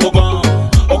knee, oh gone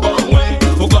way,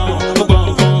 oh gone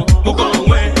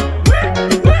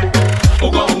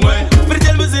way. But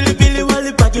tell me silly billy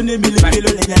wally pat you name billy billy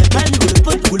let you pan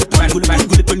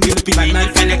Bad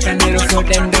man selection, they don't show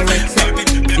them direction.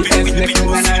 It is next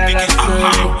to another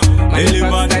story.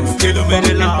 Element, tell me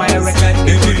the last.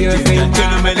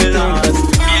 Tell me the last.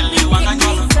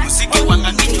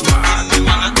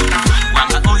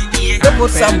 Double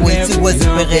Samboy si wazi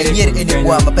pere nyeri eni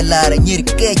wa mapelara nyeri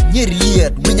kek nyeri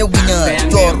liat winya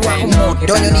jor mo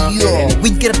donyo ni yo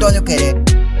win kere donyo kere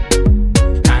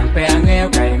Ampe angeo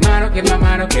kai maro kin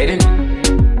mamaro keren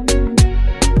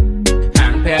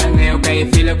Ampe angeo kai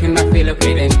filo kin ma filo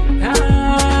keren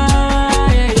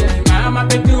Mama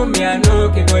petu mi ano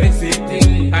ke gore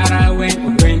city Para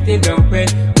wen 20 dompe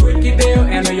Kideo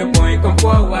eno yo point con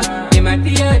powa Ima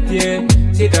tie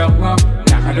si dogmo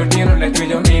Nakalo tiro la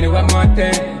tuyo mini wa mote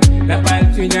La pal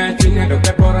tunya do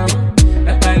pe poro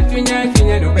La pal tunya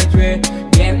do pe chwe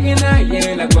Bien ina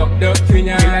ye la gok do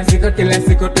tunya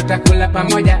Clásico tutakula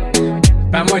pamoja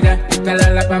Pamoja,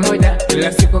 tutalala pamoja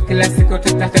Clásico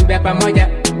tutatembea pamoja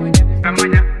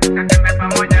Pamoja, tutatembea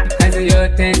pamoja Kazi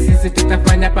yote sisi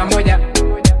tutafanya pamoja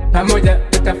Pamoja,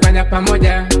 tutafanya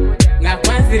pamoja Na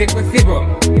kwanziri kusibo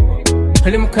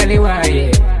Huli mkali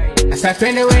wae Asa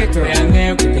twende wetu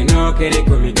Angeo kitino kere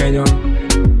kumikanyo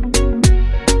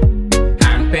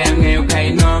Ampe angeo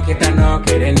kaino kitano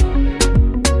kereni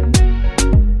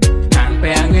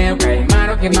Ampe angeo kai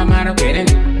maro kima maro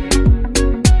kereni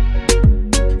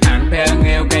Ampe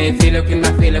angeo kai filo kima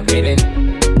filo kereni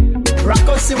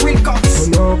Rockosi Wilcox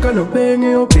No kano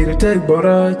pengi o piritek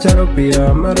bora Charo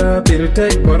pia mara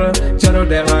piritek bora Charo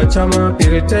deha chama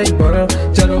piritek bora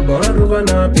Charo bora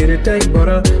rugana piritek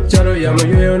bora Charo yama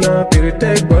yoyo na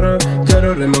piritek bora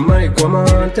Charo rema mai koma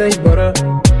tek bora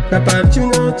Kapar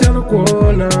chunya charo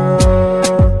kuona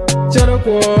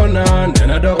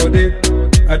Nana dogo dit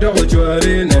Adogo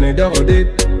chuari nani dogo dit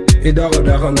Idogo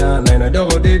dagona nana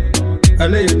dogo dit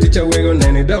Ale yu ticha wego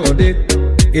nani dogo dit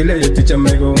Ile yo ticha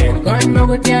mego Koin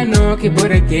mogo tiano ki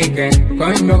bora keken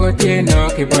Koin mogo tiano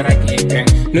ki bora keken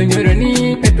No nyoro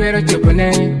ni petuero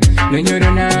chupone No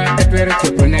nyoro na petuero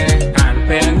chupone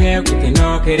Ampe angeo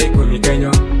kitino kere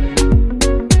kumikenyo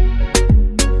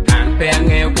Ampe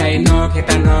angeo kaino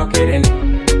kitano keren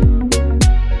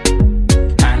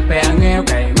Ampe angeo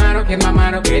kai maro ki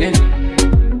mamaro keren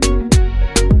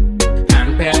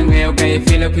Ampe angeo kai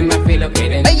filo ki ma filo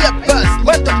keren Aya bas,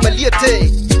 mata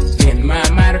maliate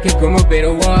Mamaro que como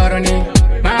pero waroni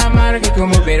Mamaro que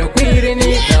como pero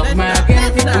quireni Dog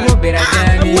magana que como pero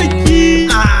jani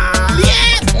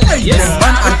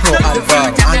Man and Pro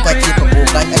Alvaro Angka kita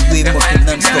bukan ayui mokin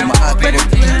Nonstop maagi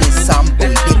DJ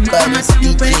Samboy De Badest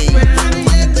DJ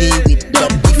with the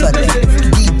different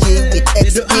DJ with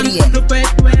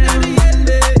experience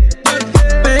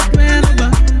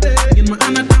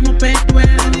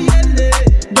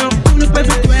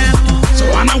So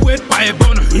I wait by a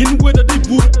bono in with a deep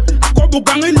wood. Kobo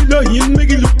in the hin make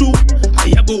it look too. I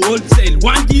have a wholesale,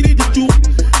 one year the two.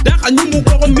 That I knew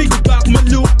more make it back my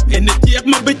look. And the take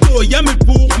my beto, yammy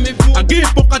poo. I gave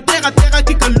Pocatera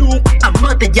kick a look. I'm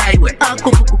not the guy where I'll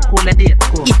cool a day.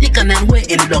 If they can and way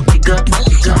in lucky girl.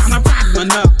 I'm a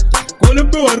Batman up. Call a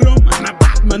room and a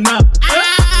Batman up.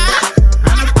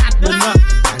 I'm a Batman up.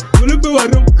 Call a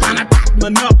room and a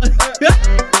Batman up.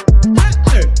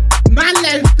 My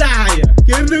left side,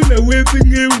 get the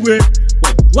whipping away.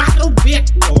 What a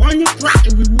bit on your track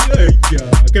we work.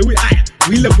 Okay,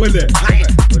 we love it.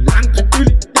 Lanka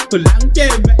Tuli,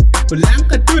 Lanka,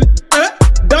 Lanka Tuli,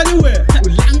 Dollywear,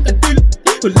 Lanka Tuli,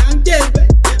 Lanka,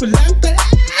 Lanka.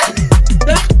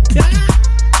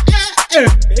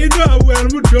 You know where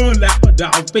we don't like a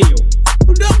dog feel.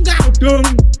 We don't go to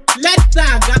let's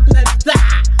got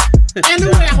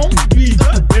anyway, home be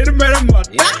very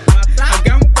much. I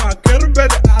got my curve.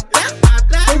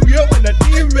 Yo, la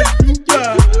team is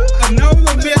and now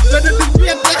we're better than the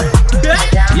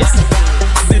yes.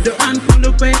 The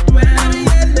uncle pay well,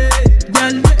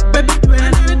 baby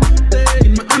well.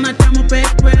 In my anatomy pay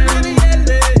well,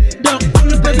 dog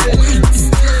baby.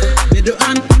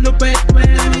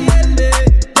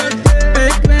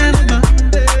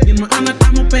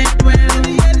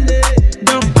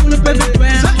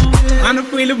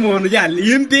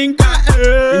 in think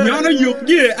you're no you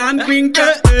get and think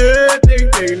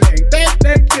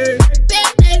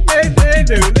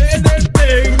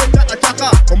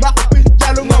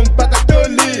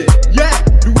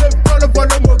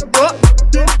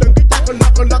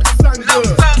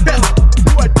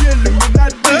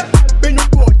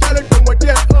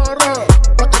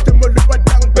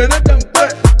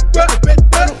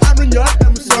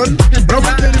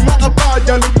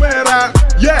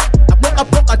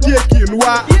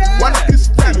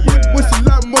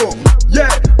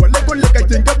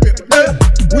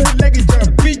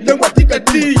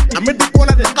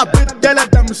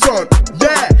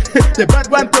the bad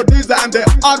one producer and the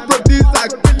art producer,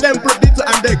 film producer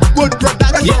and the good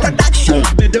production.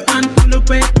 Bedo antulo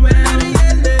petwe,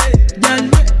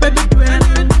 jalwe baby petwe,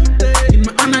 in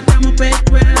my anatamu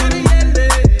petwe,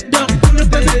 dog pulo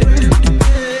petwe.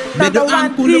 Bedo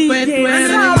antulo petwe,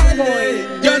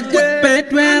 jalwe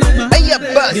petwe,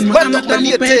 in my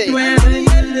anatamu petwe,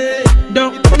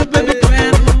 dog pulo petwe.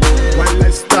 One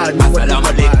last start, you want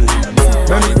to make it.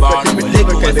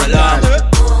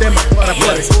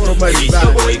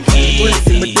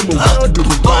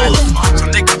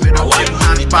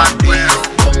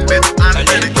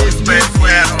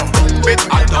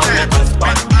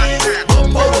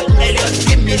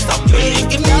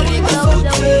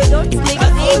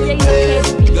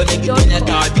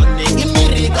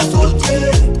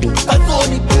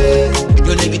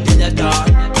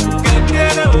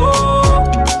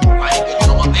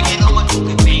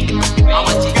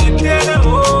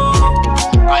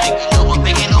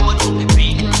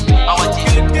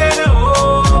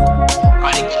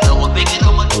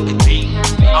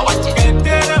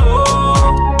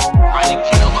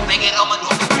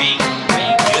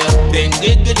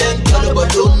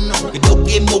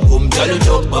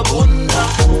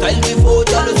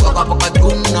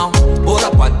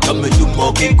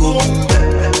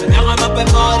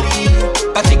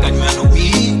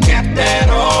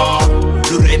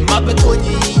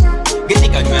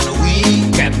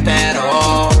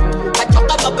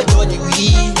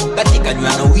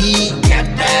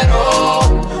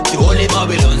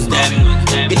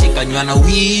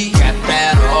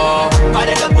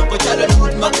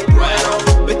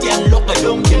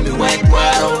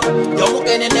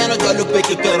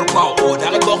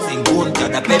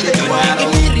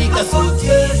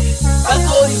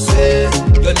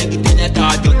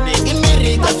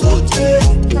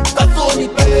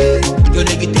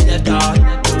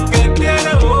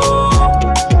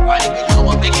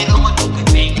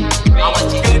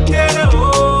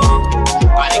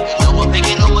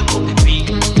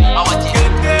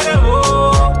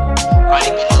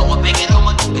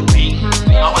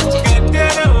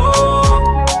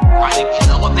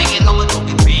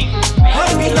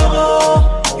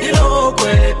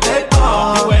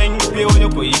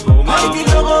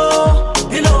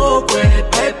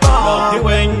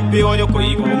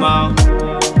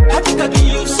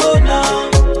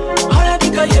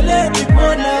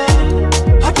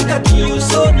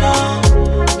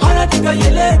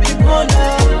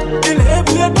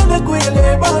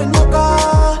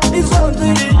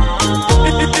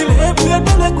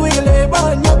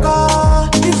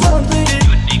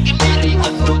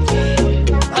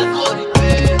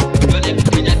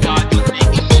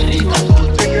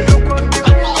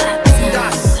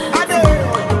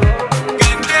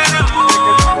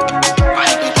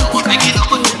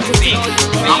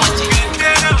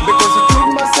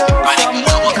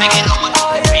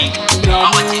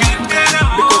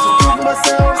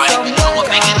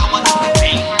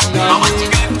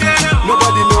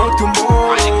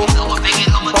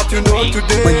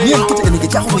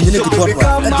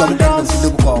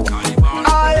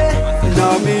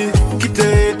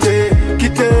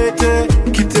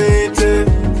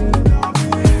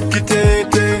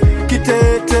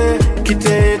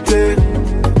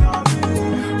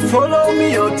 Follow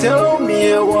me or tell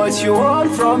me what you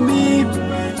want from me.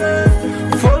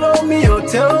 Follow me or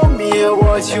tell me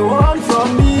what you want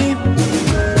from me.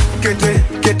 Kete,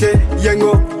 kete,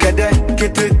 yengo, kede,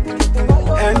 kete,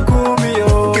 and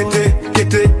kumio. Kete,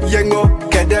 kete, yengo,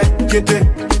 kede, kete,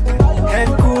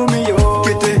 and kumio.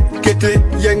 Kete, kete,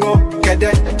 yengo,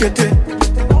 kede, kete,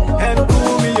 and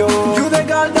kumio. You the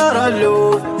girl that I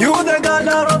love, you the girl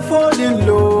that I fall in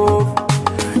love.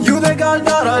 You the girl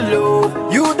that I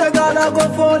love, you the girl I go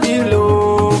fall in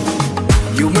love.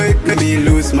 You make me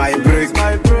lose my breath.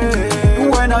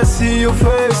 When I see your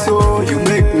face, oh, you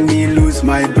make me lose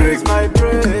my breath.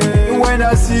 When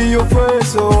I see your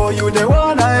face, oh, you the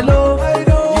one I love.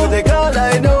 You the girl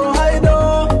I know, I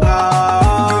know.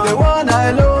 You the one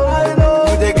I love,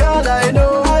 you the girl I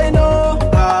know, I know.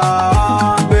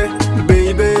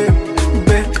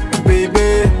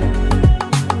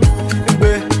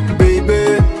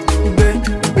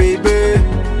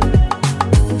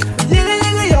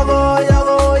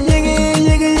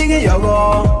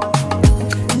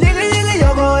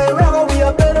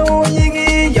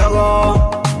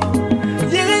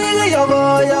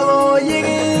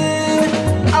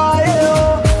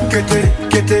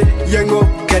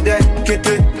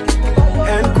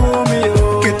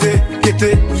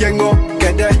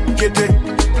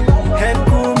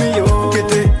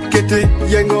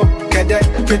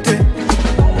 kete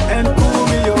and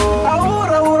kumio.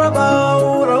 Ahura hura ba,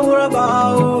 hura hura ba,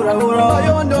 hura hura.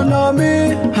 You don't know me.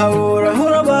 Ahura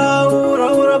hura ba, hura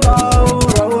hura ba,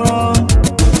 hura hura.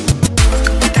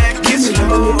 Kiss you,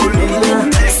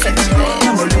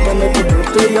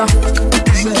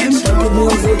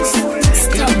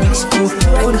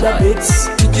 on the beats.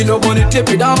 Kilo bunny tip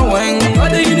it down wing.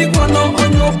 Adi unique one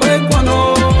on your back one.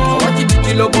 Watch it,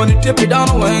 kilo bunny tip it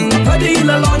down wing. Adi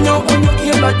ila lonyo on your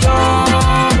kila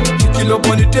jam. Kilo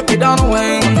bunny tip it down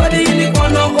wing. Adi unique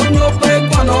one on your back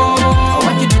one.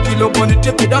 Watch it, kilo bunny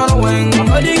tip it down wing.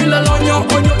 Adi ila lonyo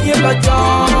on your kila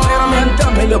jam. Man,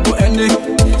 tell me lobo eni.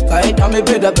 Kaita me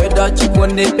beda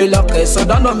chikone pelake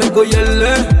sodano me go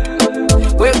yelle.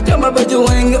 Wek jama beju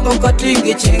wenge okati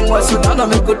gichingwa sodano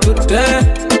me go tute.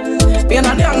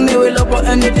 Piena niang ni lobo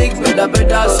eni dik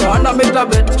beda so anda meta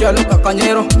bet chalo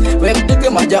kakanyero. Wek dike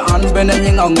maja an bene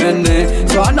nyinga ngene.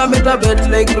 So anda meta bet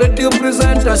like radio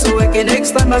presenter so we can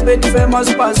next time a bit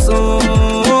famous person.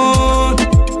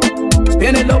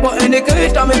 Piena lobo eni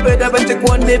kaita me beda bet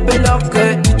kwande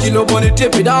pelake. Kilo boni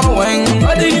tipi down wing.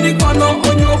 Adi ni kono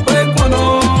onyo pe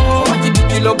kono.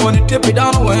 Kilo boni tip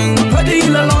down wing. Adi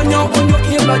ila lonyo onyo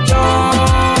ila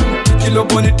jam. Kilo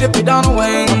boni tip down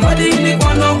wing. Adi ili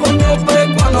kwano onyo pe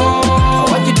kwano.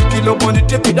 Kilo boni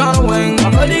tip down wing.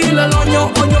 Adi ila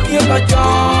lonyo onyo ila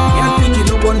jam. Yanti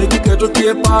kilo boni kiketo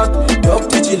tie pat.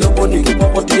 Dokti kilo boni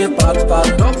kipopo tie pat.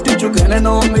 Dokti chukene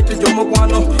no miti jomo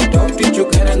kwano. Dokti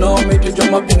chukene no miti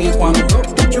jomo pingi kwano.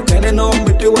 Dokti chukene no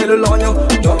miti welo lonyo.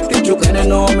 Dokti chukene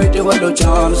no miti welo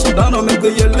chan. Sodano mege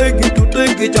yelegi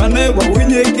tuteki chane wa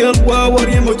winye kielwa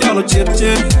warimo chano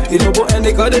chirche. Ilobo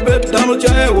eni kade bet dano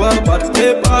chaewa. But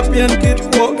pe papien kit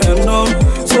wo eno.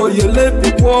 So yele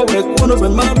pikwo we kono be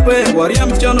mape.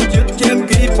 Wariam chano chirchen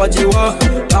ki pajiwa.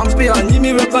 Tampi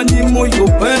animi weka nimo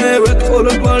yupe. Wek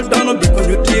olo dwal dano biko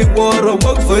nyuti wara.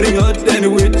 Work very hard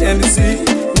and with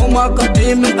NC.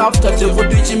 Makatime after the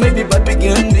footage maybe bad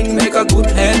beginning make a good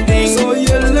ending. So you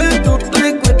learn to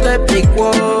take with that big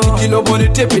wall. Kilo boni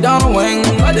tip it down wing.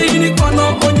 Adi ini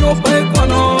kono onyo pe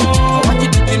kono. Watch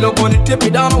it, kilo boni tip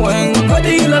it down wing.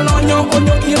 Adi ila lonyo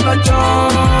onyo ila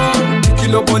jam.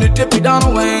 Kilo boni tip it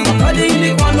down wing. Adi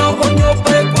ini kono onyo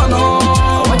pe kono.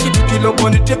 Watch it, kilo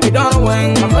boni tip it down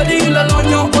wing. Adi ila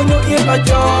lonyo onyo ila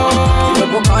jam. Kilo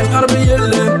bokan arbi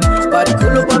yelle. Bad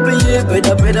kulo papi ye,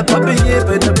 beda papi ye,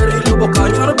 beda ilubo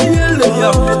kanyo papi ye le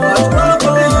ya. Bad kulo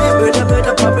papi ye,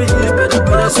 beda papi ye,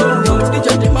 beda so no.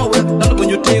 Dija dima wek dal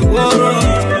bunyo te woro.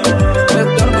 Wek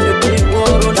dal bunyo te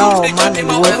woro. Now man,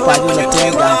 we work for you to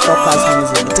take and focus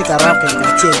music. Take a rap and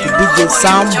change to DJ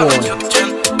Samboy.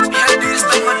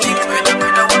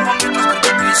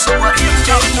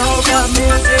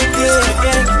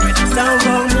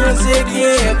 Music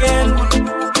again.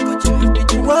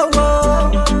 Whoa,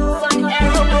 whoa.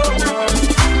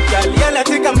 Yala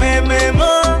tika meme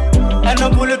mo, ano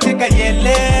bulu tika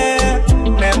yele,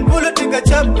 men bulu tika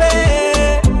chape,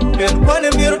 men kwane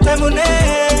miru tamune.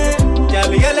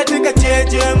 Yala tika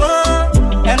cheje mo,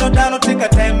 ano dano tika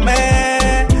teme,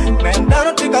 men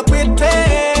dano tika kwite,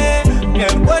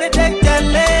 men kwane tek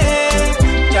jale.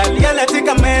 Yala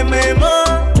tika meme mo,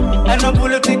 ano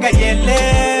bulu tika yele,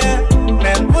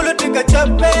 men bulu tika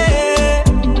chape,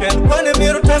 men kwane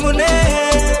miru tamune.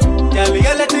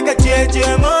 Yala tika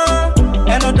cheje mo.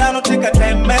 Eno dano tika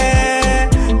teme,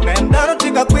 men dano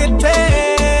tika kwite,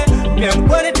 men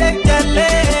kwani tek jale.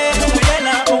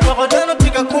 Yala uwako dano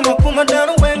tika kuma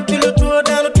dano wen kilo tuo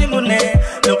dano timune.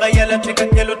 Loka yala tika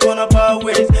kelo tona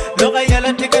pawis, loka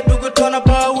yala tika dugu tona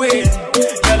pawis.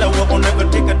 Yala wako nego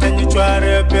tika tenyu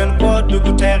chware, pen ko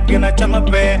dugu tek gina chama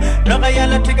pe. Loka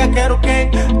yala tika kero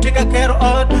cake, tika kero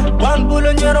odd, one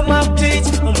bulo nyoro map teach.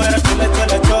 Umara kula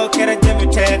jala chokere jemi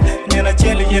tek, nyana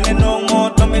cheli yene no more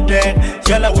to me deck.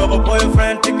 Yalla we have a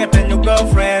boyfriend, take it and your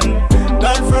girlfriend.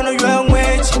 Girlfriend of your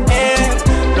witch,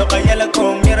 eh? Look at yalla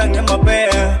come here and get my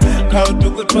bear. How to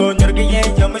go to your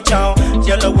game, yum chow.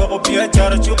 Yalla we will be a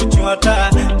jar of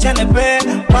chuata. Chenepe,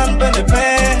 one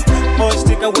benepe. Post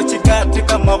take a what you got,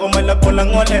 take a mug of my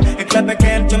lapolangole. A clap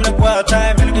again, Jim the quad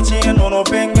time, and the chin on no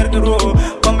bang, make the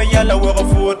room. Come a yalla we have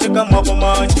a food, take a mug of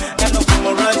munch. And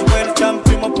no rush when jump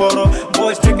to my poro.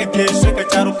 Boys take a kiss, take a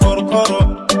charo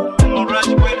coro. Rush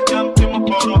when jump to my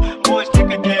poro. Boys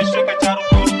take a kiss, take a charo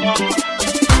coro.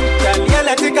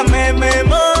 Yalla tika meme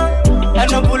mo,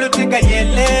 ano bulu tika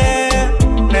yele,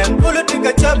 men bulu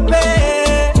tika chape,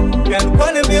 men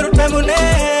kwane miru tamune.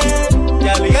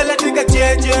 Yalla tika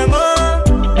cheje mo,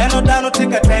 ano dano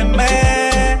tika teme,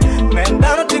 men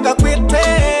dano tika kwite,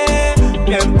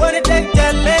 men kwane tek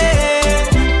jale.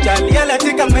 Yalla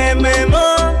tika meme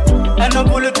mo, ano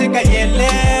bulu tika yele,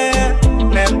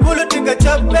 Nem bulu tika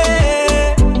chape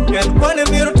Yen kone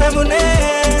miru tamune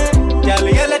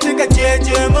Jali yele tika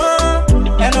chejemo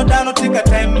Eno dano tika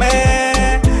teme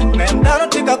Nem dano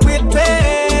tika kwite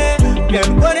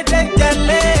Yen kone tek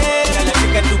jale Jale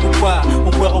tika dugu kwa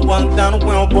Uweko wang dano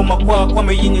kwen oboma kwa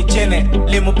me yinye chene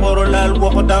Limu poro lal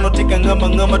wako dano tika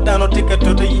ngama dano tika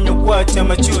tota yinyo kwa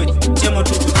chama chuj Chama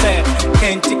dugu te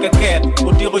Ken tika ket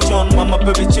Udiro chon mama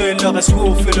baby choy Loga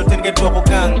school filo tenke dwako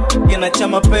gang Yena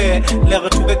chama pe Lega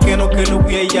tuka keno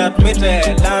wiye yat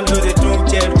mite Lando de tung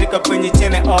chel tika penye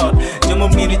chene od Jama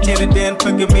mini chene den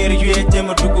peke mere yuye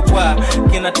jema dugu kwa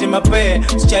Kena tima pe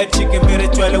Chai chike mere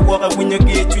chwale waka Winyo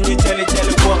gie chunye chale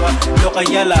waka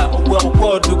Loka yala Waka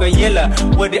kwa duga yela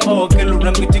Wadi o kelu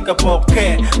rangi tika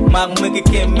poke Mag mege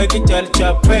ke mege chale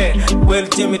chape Wel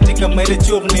jemi tika mere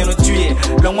chuk neno chwe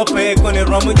Longwa pe kone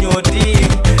romo nyodi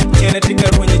Chene tika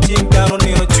runye ching dano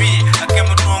neno chwe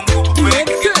Akemo tungu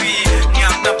kupeke kipi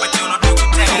Nyam dapa jono dugu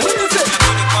ten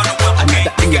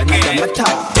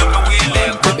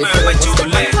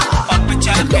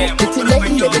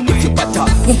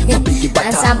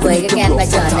Samboy again by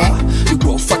John, eh? You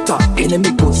grow fatter,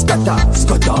 enemy go scatter,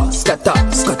 scatter,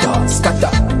 scatter, scatter,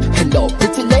 scatter. Hello,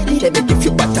 pretty lady, let me give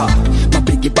you butter. My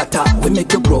biggie butter, we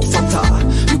make you grow fatter.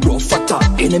 You grow fatter,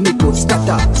 enemy go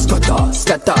scatter, scatter,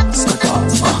 scatter, scatter,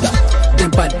 scatter.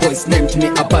 Them bad boys named me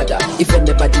Abada. If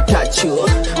anybody touch you,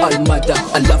 all mother,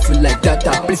 I love you like that.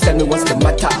 Please tell me what's the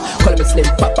matter. Call me Slim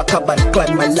Papa, come and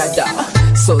climb my ladder.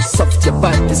 So soft, your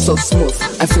body so smooth.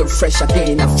 I feel fresh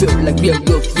again, I feel like real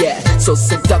good, yeah. So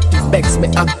seductive, makes me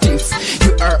active.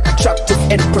 You are attractive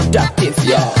and productive,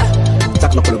 yeah.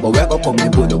 Tak no kolo wego come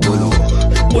bolo bolo.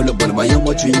 Bolo bolo ma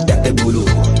yomo chui take bolo.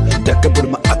 Take bolo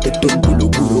ma ake tum bolo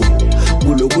bolo.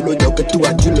 Bolo bolo nyoke tu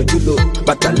a julo julo.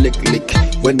 But I lick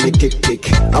when me kick.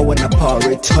 I wanna pour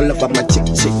it all over my chick.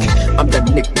 I'm the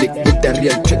nick with the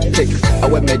real trick. I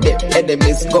want my dead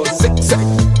enemies go zigzag.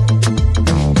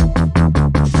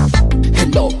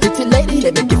 Hello, pretty lady,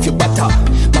 let me give you butter.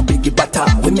 My biggie butter,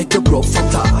 we make you grow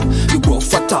fatter. You grow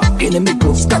fatter, enemy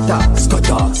go scatter,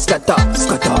 scatter, scatter,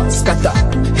 scatter, scatter.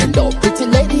 Hello, pretty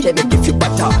lady, let me give you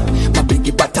butter. My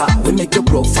biggie butter, we make you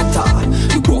grow fatter.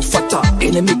 You grow fatter,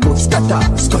 enemy go scatter,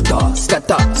 scatter,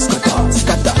 scatter, scatter,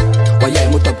 scatter. Waya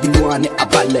muta binuane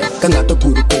abale, kangato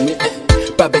guru kemi.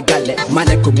 Babe gale,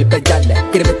 mane kumi pejale,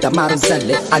 kiribeta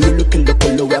maruzale. Anu looking the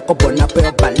kulu weko bona pe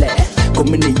opale.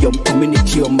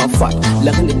 Community on my fight.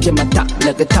 Like the Jimata,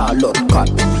 like a talo cut.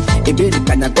 A baby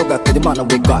can I go back to the man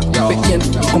we got. Begin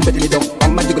competitive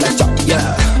on my digger shop,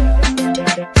 yeah.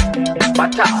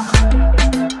 Bata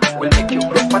will make you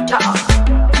grow bata.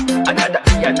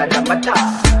 Another bata.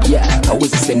 Yeah, I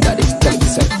was the same that is telling me.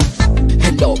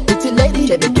 Hello, pretty lady,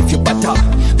 let me give you butter.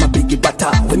 My biggie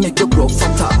butter will make you grow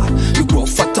fatter. You grow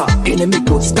fatter, enemy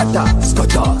go scatter,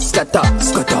 scatter, scatter,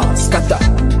 scatter, scatter.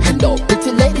 Hello,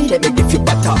 pretty lady, let me give you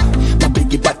butter. My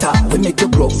biggie butter will make you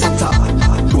grow fatter.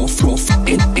 Grow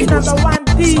in Number one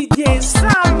DJ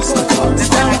Sam.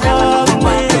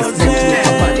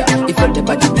 If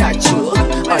anybody touch you,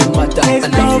 I'm mother. I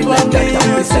love you like that.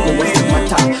 I'm listening what's the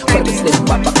matter. Call me Slim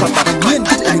Papa, Papa.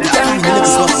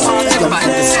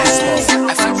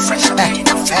 I feel fresh again.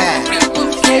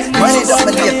 Money down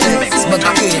the latex, my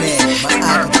cane, my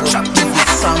arm, DJ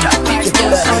Samboy De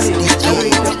Badest DJ.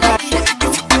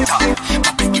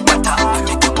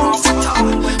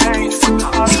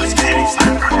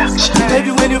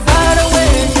 Baby, when you're far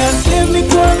away, just give me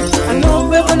close. I know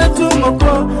we're gonna do more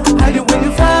go. When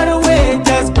you're far away,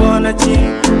 just gonna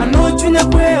chill. I know you're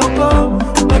not where you go.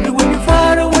 Baby, when you're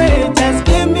far away, just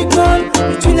give me call.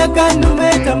 You're not gonna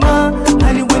make a man.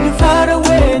 When you're far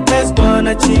away, just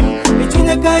gonna chill. You're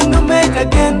not gonna make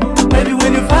again. Baby,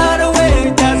 when you're far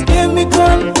away, just give me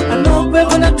call. I know we're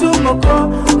gonna do more go.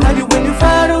 When you're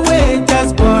far away,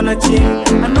 just gonna chill.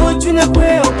 I know you're not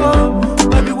where you go.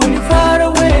 Baby, when you're far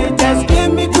away, just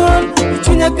give me call.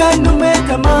 You're not gonna make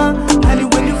a man.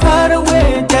 When you're far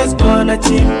away, just gonna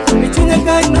chill. You're not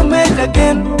gonna make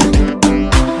again.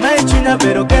 My china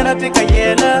pero gana tika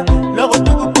yela. Logo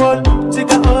tuku pol,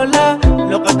 tika ola.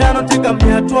 Logo dano tika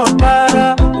mia tuwa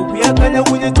para. Upia kanya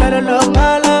unye chale lo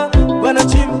ngala. Wana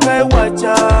chimkai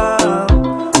wacha.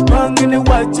 Mangini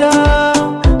wacha.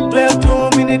 Dwea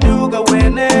tu mini duga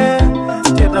wene.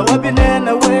 Teta wabine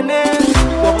na wene.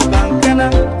 Wako kankana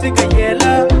tika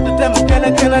yela. Tutema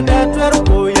kena datwaru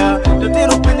kuya.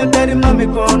 Tutiro kwenye dari mami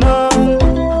kono.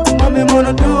 Mami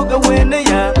mono duga wene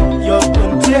ya. Yo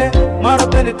kumtie, maro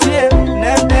benetie.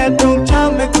 Nende dung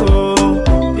chame ko.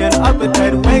 Pian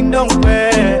appetite wing don't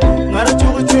pay. Ngara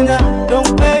chuku chunya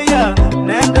don't pay ya.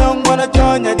 Nendong wana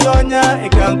jonya.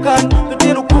 Ikankan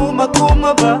tutiro kuma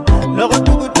ba. Logo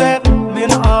tuku tek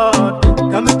min out.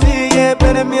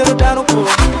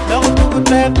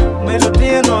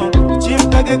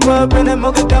 pala bene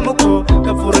moga kamuko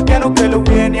kafura keno kelo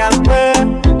wien yakwe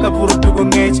kafura tugo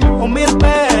ngech umir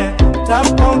pe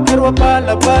tampon kirwa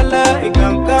pala pala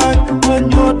igankan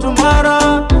onyo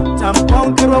tumara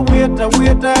tampon kirwa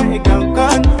weta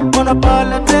igankan ona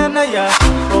pala tena ya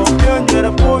opyo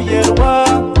nyera po yerwa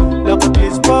lako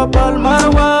dispo pal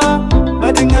marwa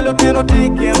badingalo keno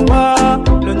tikenwa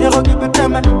lo nyero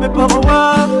kibiteme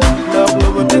pepawa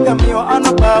lo teka mio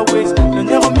anabawis lo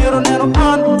nyero miro nero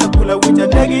an kula wija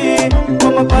degi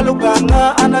koma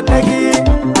paluganga anategi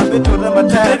abetura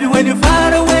mata baby when you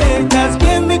far away just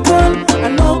give me call I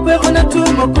know we're gonna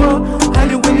tomoko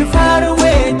honey when you far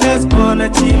away just gonna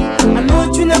chill I know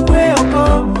chunya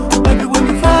kweko baby when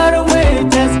you far away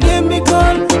just give me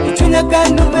call chunya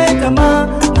kanu metama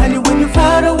honey when you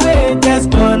far away just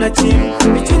gonna chill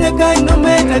chunya kanu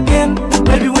met again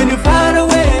baby when you far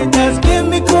away just give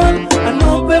me call I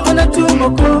know we're gonna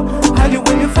tomoko honey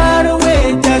when you far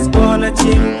away just gonna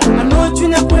chill I know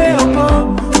chunya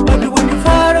kweko baby when you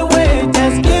far away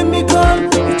just give me call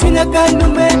chunya kanu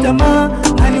metama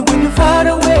honey when you far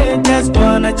away just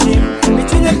gonna chill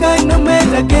chunya kanu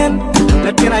met again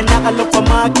lakina nyaka lopa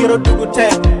makiro dugute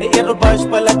ero bash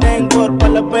pala dengor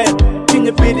pala bet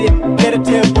chunya pidi get a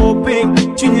tempo ping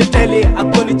chunya tele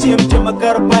akoni chim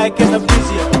magar pa kena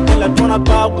busy la tona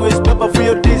ba wis papa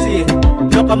feel dizzy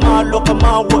loka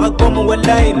ma wa gomo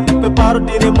walain pe paro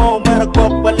dire mo mera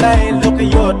kok walain loka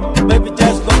yot baby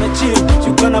just gonna chill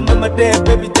you gonna mama there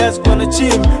baby just gonna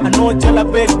chill I know jala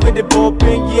bed with the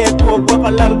popping yeah ko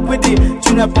alal with it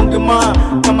chunya pongema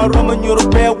kama roma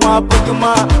nyurupe wa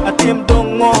pongema atim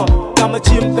dongo kama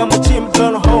chim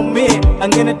don't hold me I'm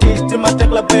gonna teach to my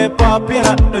tekla be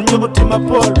papira no nyugo tima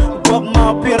pol gok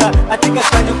ma pira atika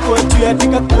kanyo ko tu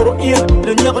atika koro ir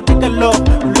no nyugo tika lo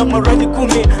ma raji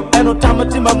kumi ano tama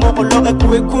tima moko loga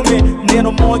kuwe kumi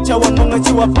neno mocha wanonga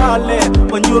chiwa pale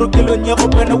wanyuru kilo nyugo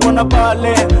bene wana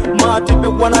pale ma tipe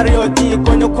wana rio ti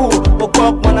konyo ku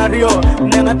gok wana rio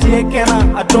nena tie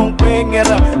kena adong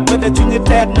pengera bede chunyi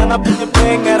tek nana punye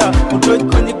pengera udoj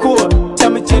konyi ku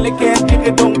chame chele ken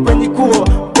kike dong penyi ku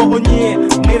bogo nye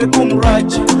nire kum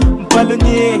raj mpalo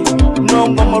nye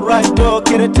nongo mo raj do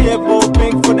get a table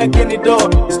pink for the kenny do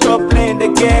stop playing the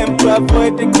game to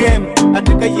avoid the game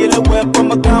atika yellow web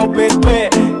from a gown bed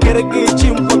get a gay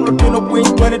chim from routine of wing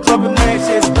when it drop a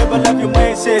message baby love your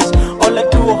message all I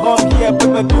do home here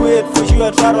baby do it for you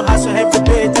I try to hustle every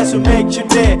day just to make you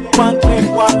day one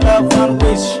dream one love one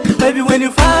wish baby when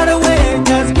you far away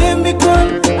just give me call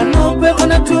I know we're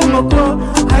gonna tomoko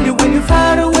honey when you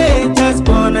far away just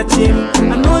gonna chill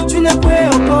I know chunya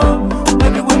kweko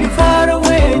baby when you far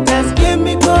away just give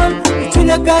me call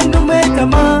chunya kanu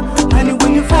metama honey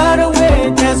when you far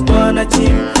away just gonna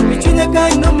chill chunya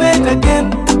kanu met again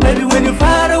baby when you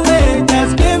far away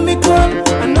just give me call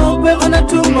I know we're gonna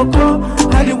tomoko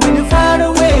honey when you far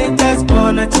away just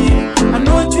gonna chill I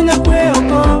know chunya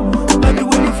kweko baby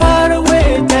when you far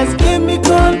away just give me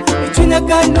call chunya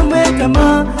kanu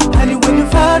metama honey when you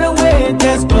far away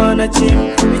just gonna chill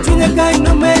chunya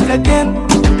kanu met again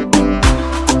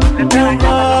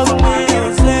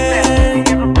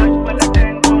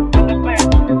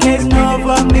it's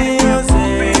Nova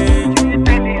music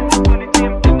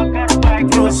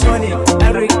Pro Sonic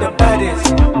Eric the Badest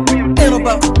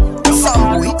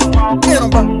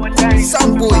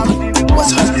Samboy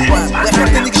what's up where are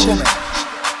the niggas coming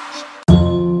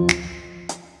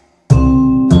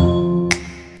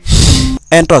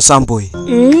Ento Samboy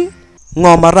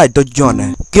ngoma right to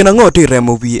John kina ngoti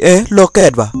remo wi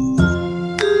lokedwa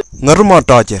ngarumo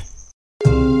toje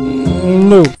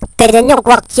no pero no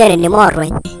kwakchere ni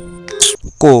morwe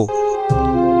ko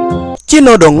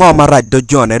chino do ngoma right to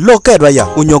John lokedwa ya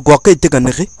unyo gwoke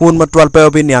tikaniki un matwal pe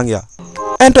obinyang ya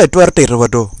ento twerte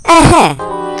rodo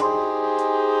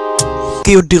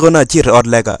ki udigo na chir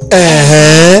odlega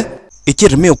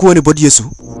ichir mi ko ni bod Yesu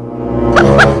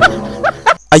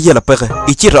ayela peke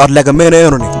ichir odlega mene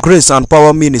eroni Grace and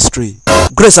Power Ministry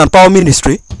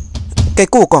ke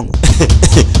ko kong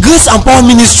Grace and Power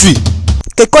Ministry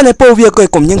ke kone po vie ko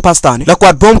kom nying pastani la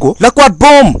kwat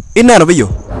bom inano biyo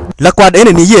la kwat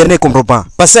ene ni ye ne kom roba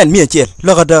pasen mi achel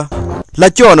logada la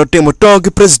chono temo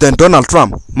tongi President Donald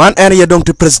Trump man ene ye dong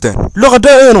ti president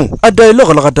logada eno adai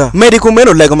logada medico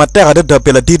meno lego matera de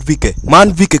pela dit vike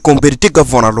man vike competitive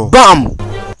governor lo bam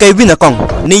ke bina kong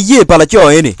ni ye pala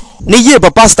cho ene ni ye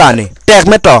pa pastani tek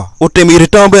meto utemi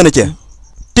retombe ene che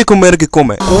tiku mergi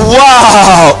come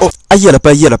wow ayela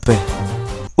pe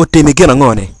utemi gena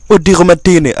ngone udigo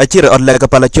matine achire odlega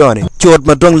pala chone chod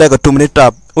madong lega tumni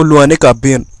tap ulwane ka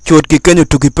bin chod ki kenyo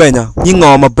tuki penya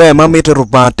nyingo mabe ma mite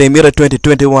rubate mire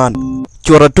 2021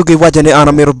 chora tuki wajane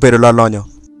ana miro bedo la lonyo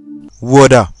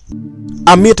woda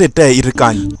Amite te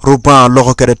irikany. Ruban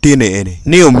loko kere tine eni.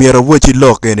 Ni umiera wochi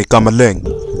lok eni kamaleng.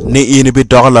 Ni ini bi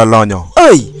dog la lonyo.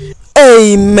 Oi!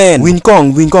 Amen. Win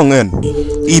kong en.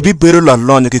 Ibi bero la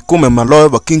lonyo ki kume maloy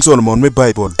ba King Solomon me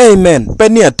Bible. Amen.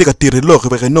 Peni atika tiri lok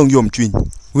be nong yom chwin.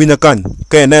 Winya kan.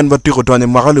 Kay nen ba tiko tonye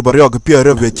makali bari og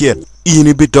piere be chet.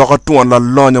 Ini bi dog tuan la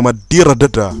lonyo ma dira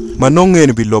dada. Manong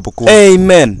eni bi lobo ko.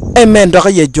 Amen. Amen dog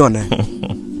ye jone.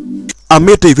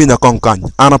 Amete vinya kongkany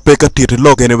ana peka tiri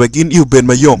log ene wegin iu ben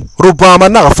mayom rubama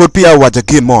na fot pia wacha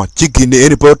kin mo chigini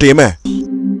eni potime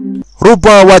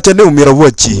ruba wacha ne umira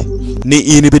wachi ni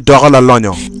ini bi dogala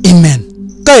lonyo amen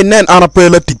kay nen ana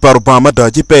pela tik parubama da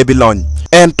ji pe bi lony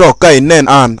en to kay nen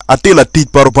an atila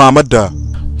tik parubama da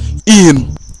in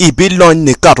ibi lony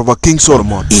ni katwa King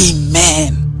Solomon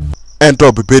amen en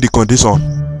to bi bedi condition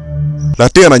la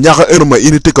tena nyaka erma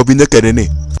ini tika binya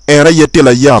kedeni era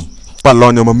yetila yab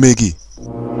palonyo mamegi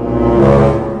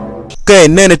kay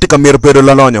nene tika mir bedo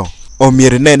la lonyo o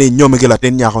mir nene nyome gila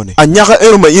ten nyakone anyaka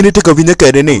eruma ini tika vinya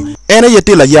kede ni ena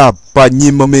yetila yab pa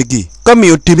nyima megi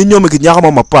kami o timi nyome gi nyaka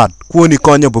mama pat kuoni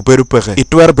konya bo beru peke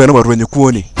itwer beno marwenyo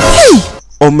kuoni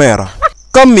o mera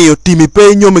kami o timi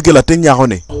pe nyome gila ten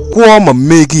nyakone kuo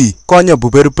mamegi konya bo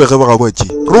beru peke waka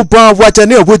wachi rupa wacha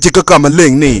ne wachi kama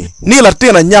leng ni la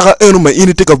tena nyaka eruma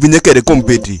ini tika vinya kede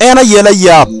kompeti ena yela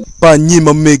yab pa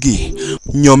nyima megi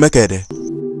nyome kede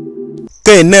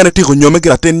kay nene tiko nyome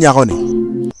gira ten nyakone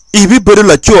ibi beru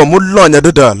la chuo mu lonya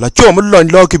dada la chuo mu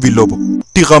lony lo ki bilobo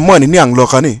tika mani niang lo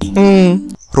kani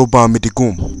roba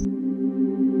mitigum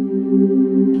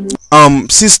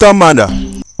sister Manda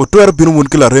utwer binu mun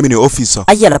kila remini officer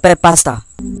ayela pe pasta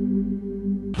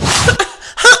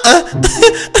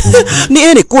ni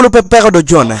eni kulo pe do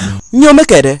jone nyome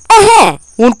kede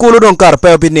un kulo don kar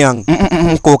pe biniang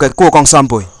ko kong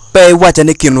Samboy pe wacha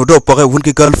ne kinu do pore wun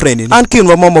ki girlfriend an kin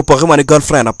wa momo pore mani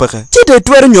girlfriend a pere chite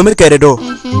twere nyome kede do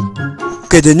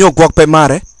keje nyok wak pe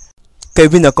mare ke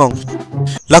vinya kong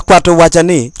la kwato wacha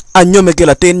ni an nyome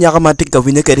gela ten nyaka matika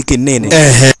vinya kede kin nene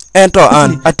ento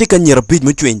an atika nyera bij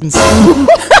mu chwin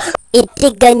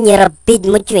itika nyera bij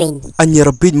mu chwin an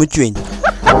nyera bij mu chwin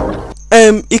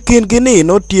ikin gini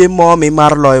no tie mo mi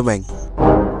mar loy weng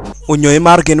unyoy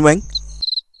mar gin weng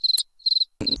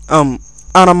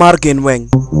ana margin weng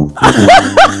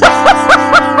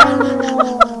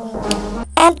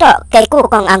ento kay ku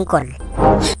kong angkol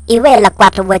iwe la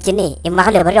 4 wachi ni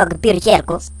imakale bari og pir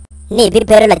cherko ni bi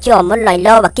bere la chomo loy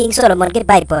lo wa King Solomon ki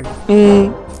Bible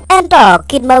ento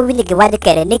kid ma wini ki wadi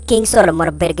kere ni King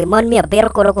Solomon berge mon mi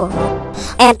ber koroko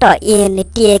ento ini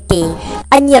tieki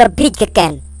anyira bridge ke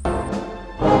ken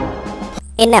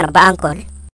inar ba angkol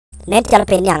net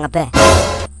chalpe nyanga pe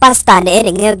pasta ne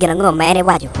ene ngeo gina ngoma ene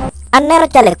waju anero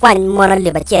chale kwan mona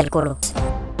liba chel kolo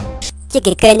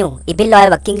chiki kenyu ibiloy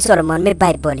wa King Solomon me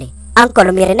Bible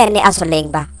angkol mire ne ni asoleng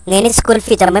ba ngeni school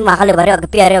fee me makale bare og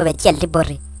piare we chel ti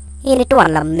borri ini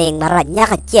tuan la meng mara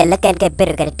nyaka chel ken ke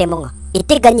ber ke temonga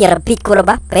iti ganyira bit kolo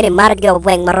ba pere margyo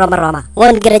weng maroma roma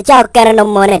won gere chak kana no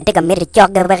mone te ka mire chok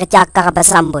ge we chak ka ba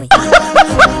Samboy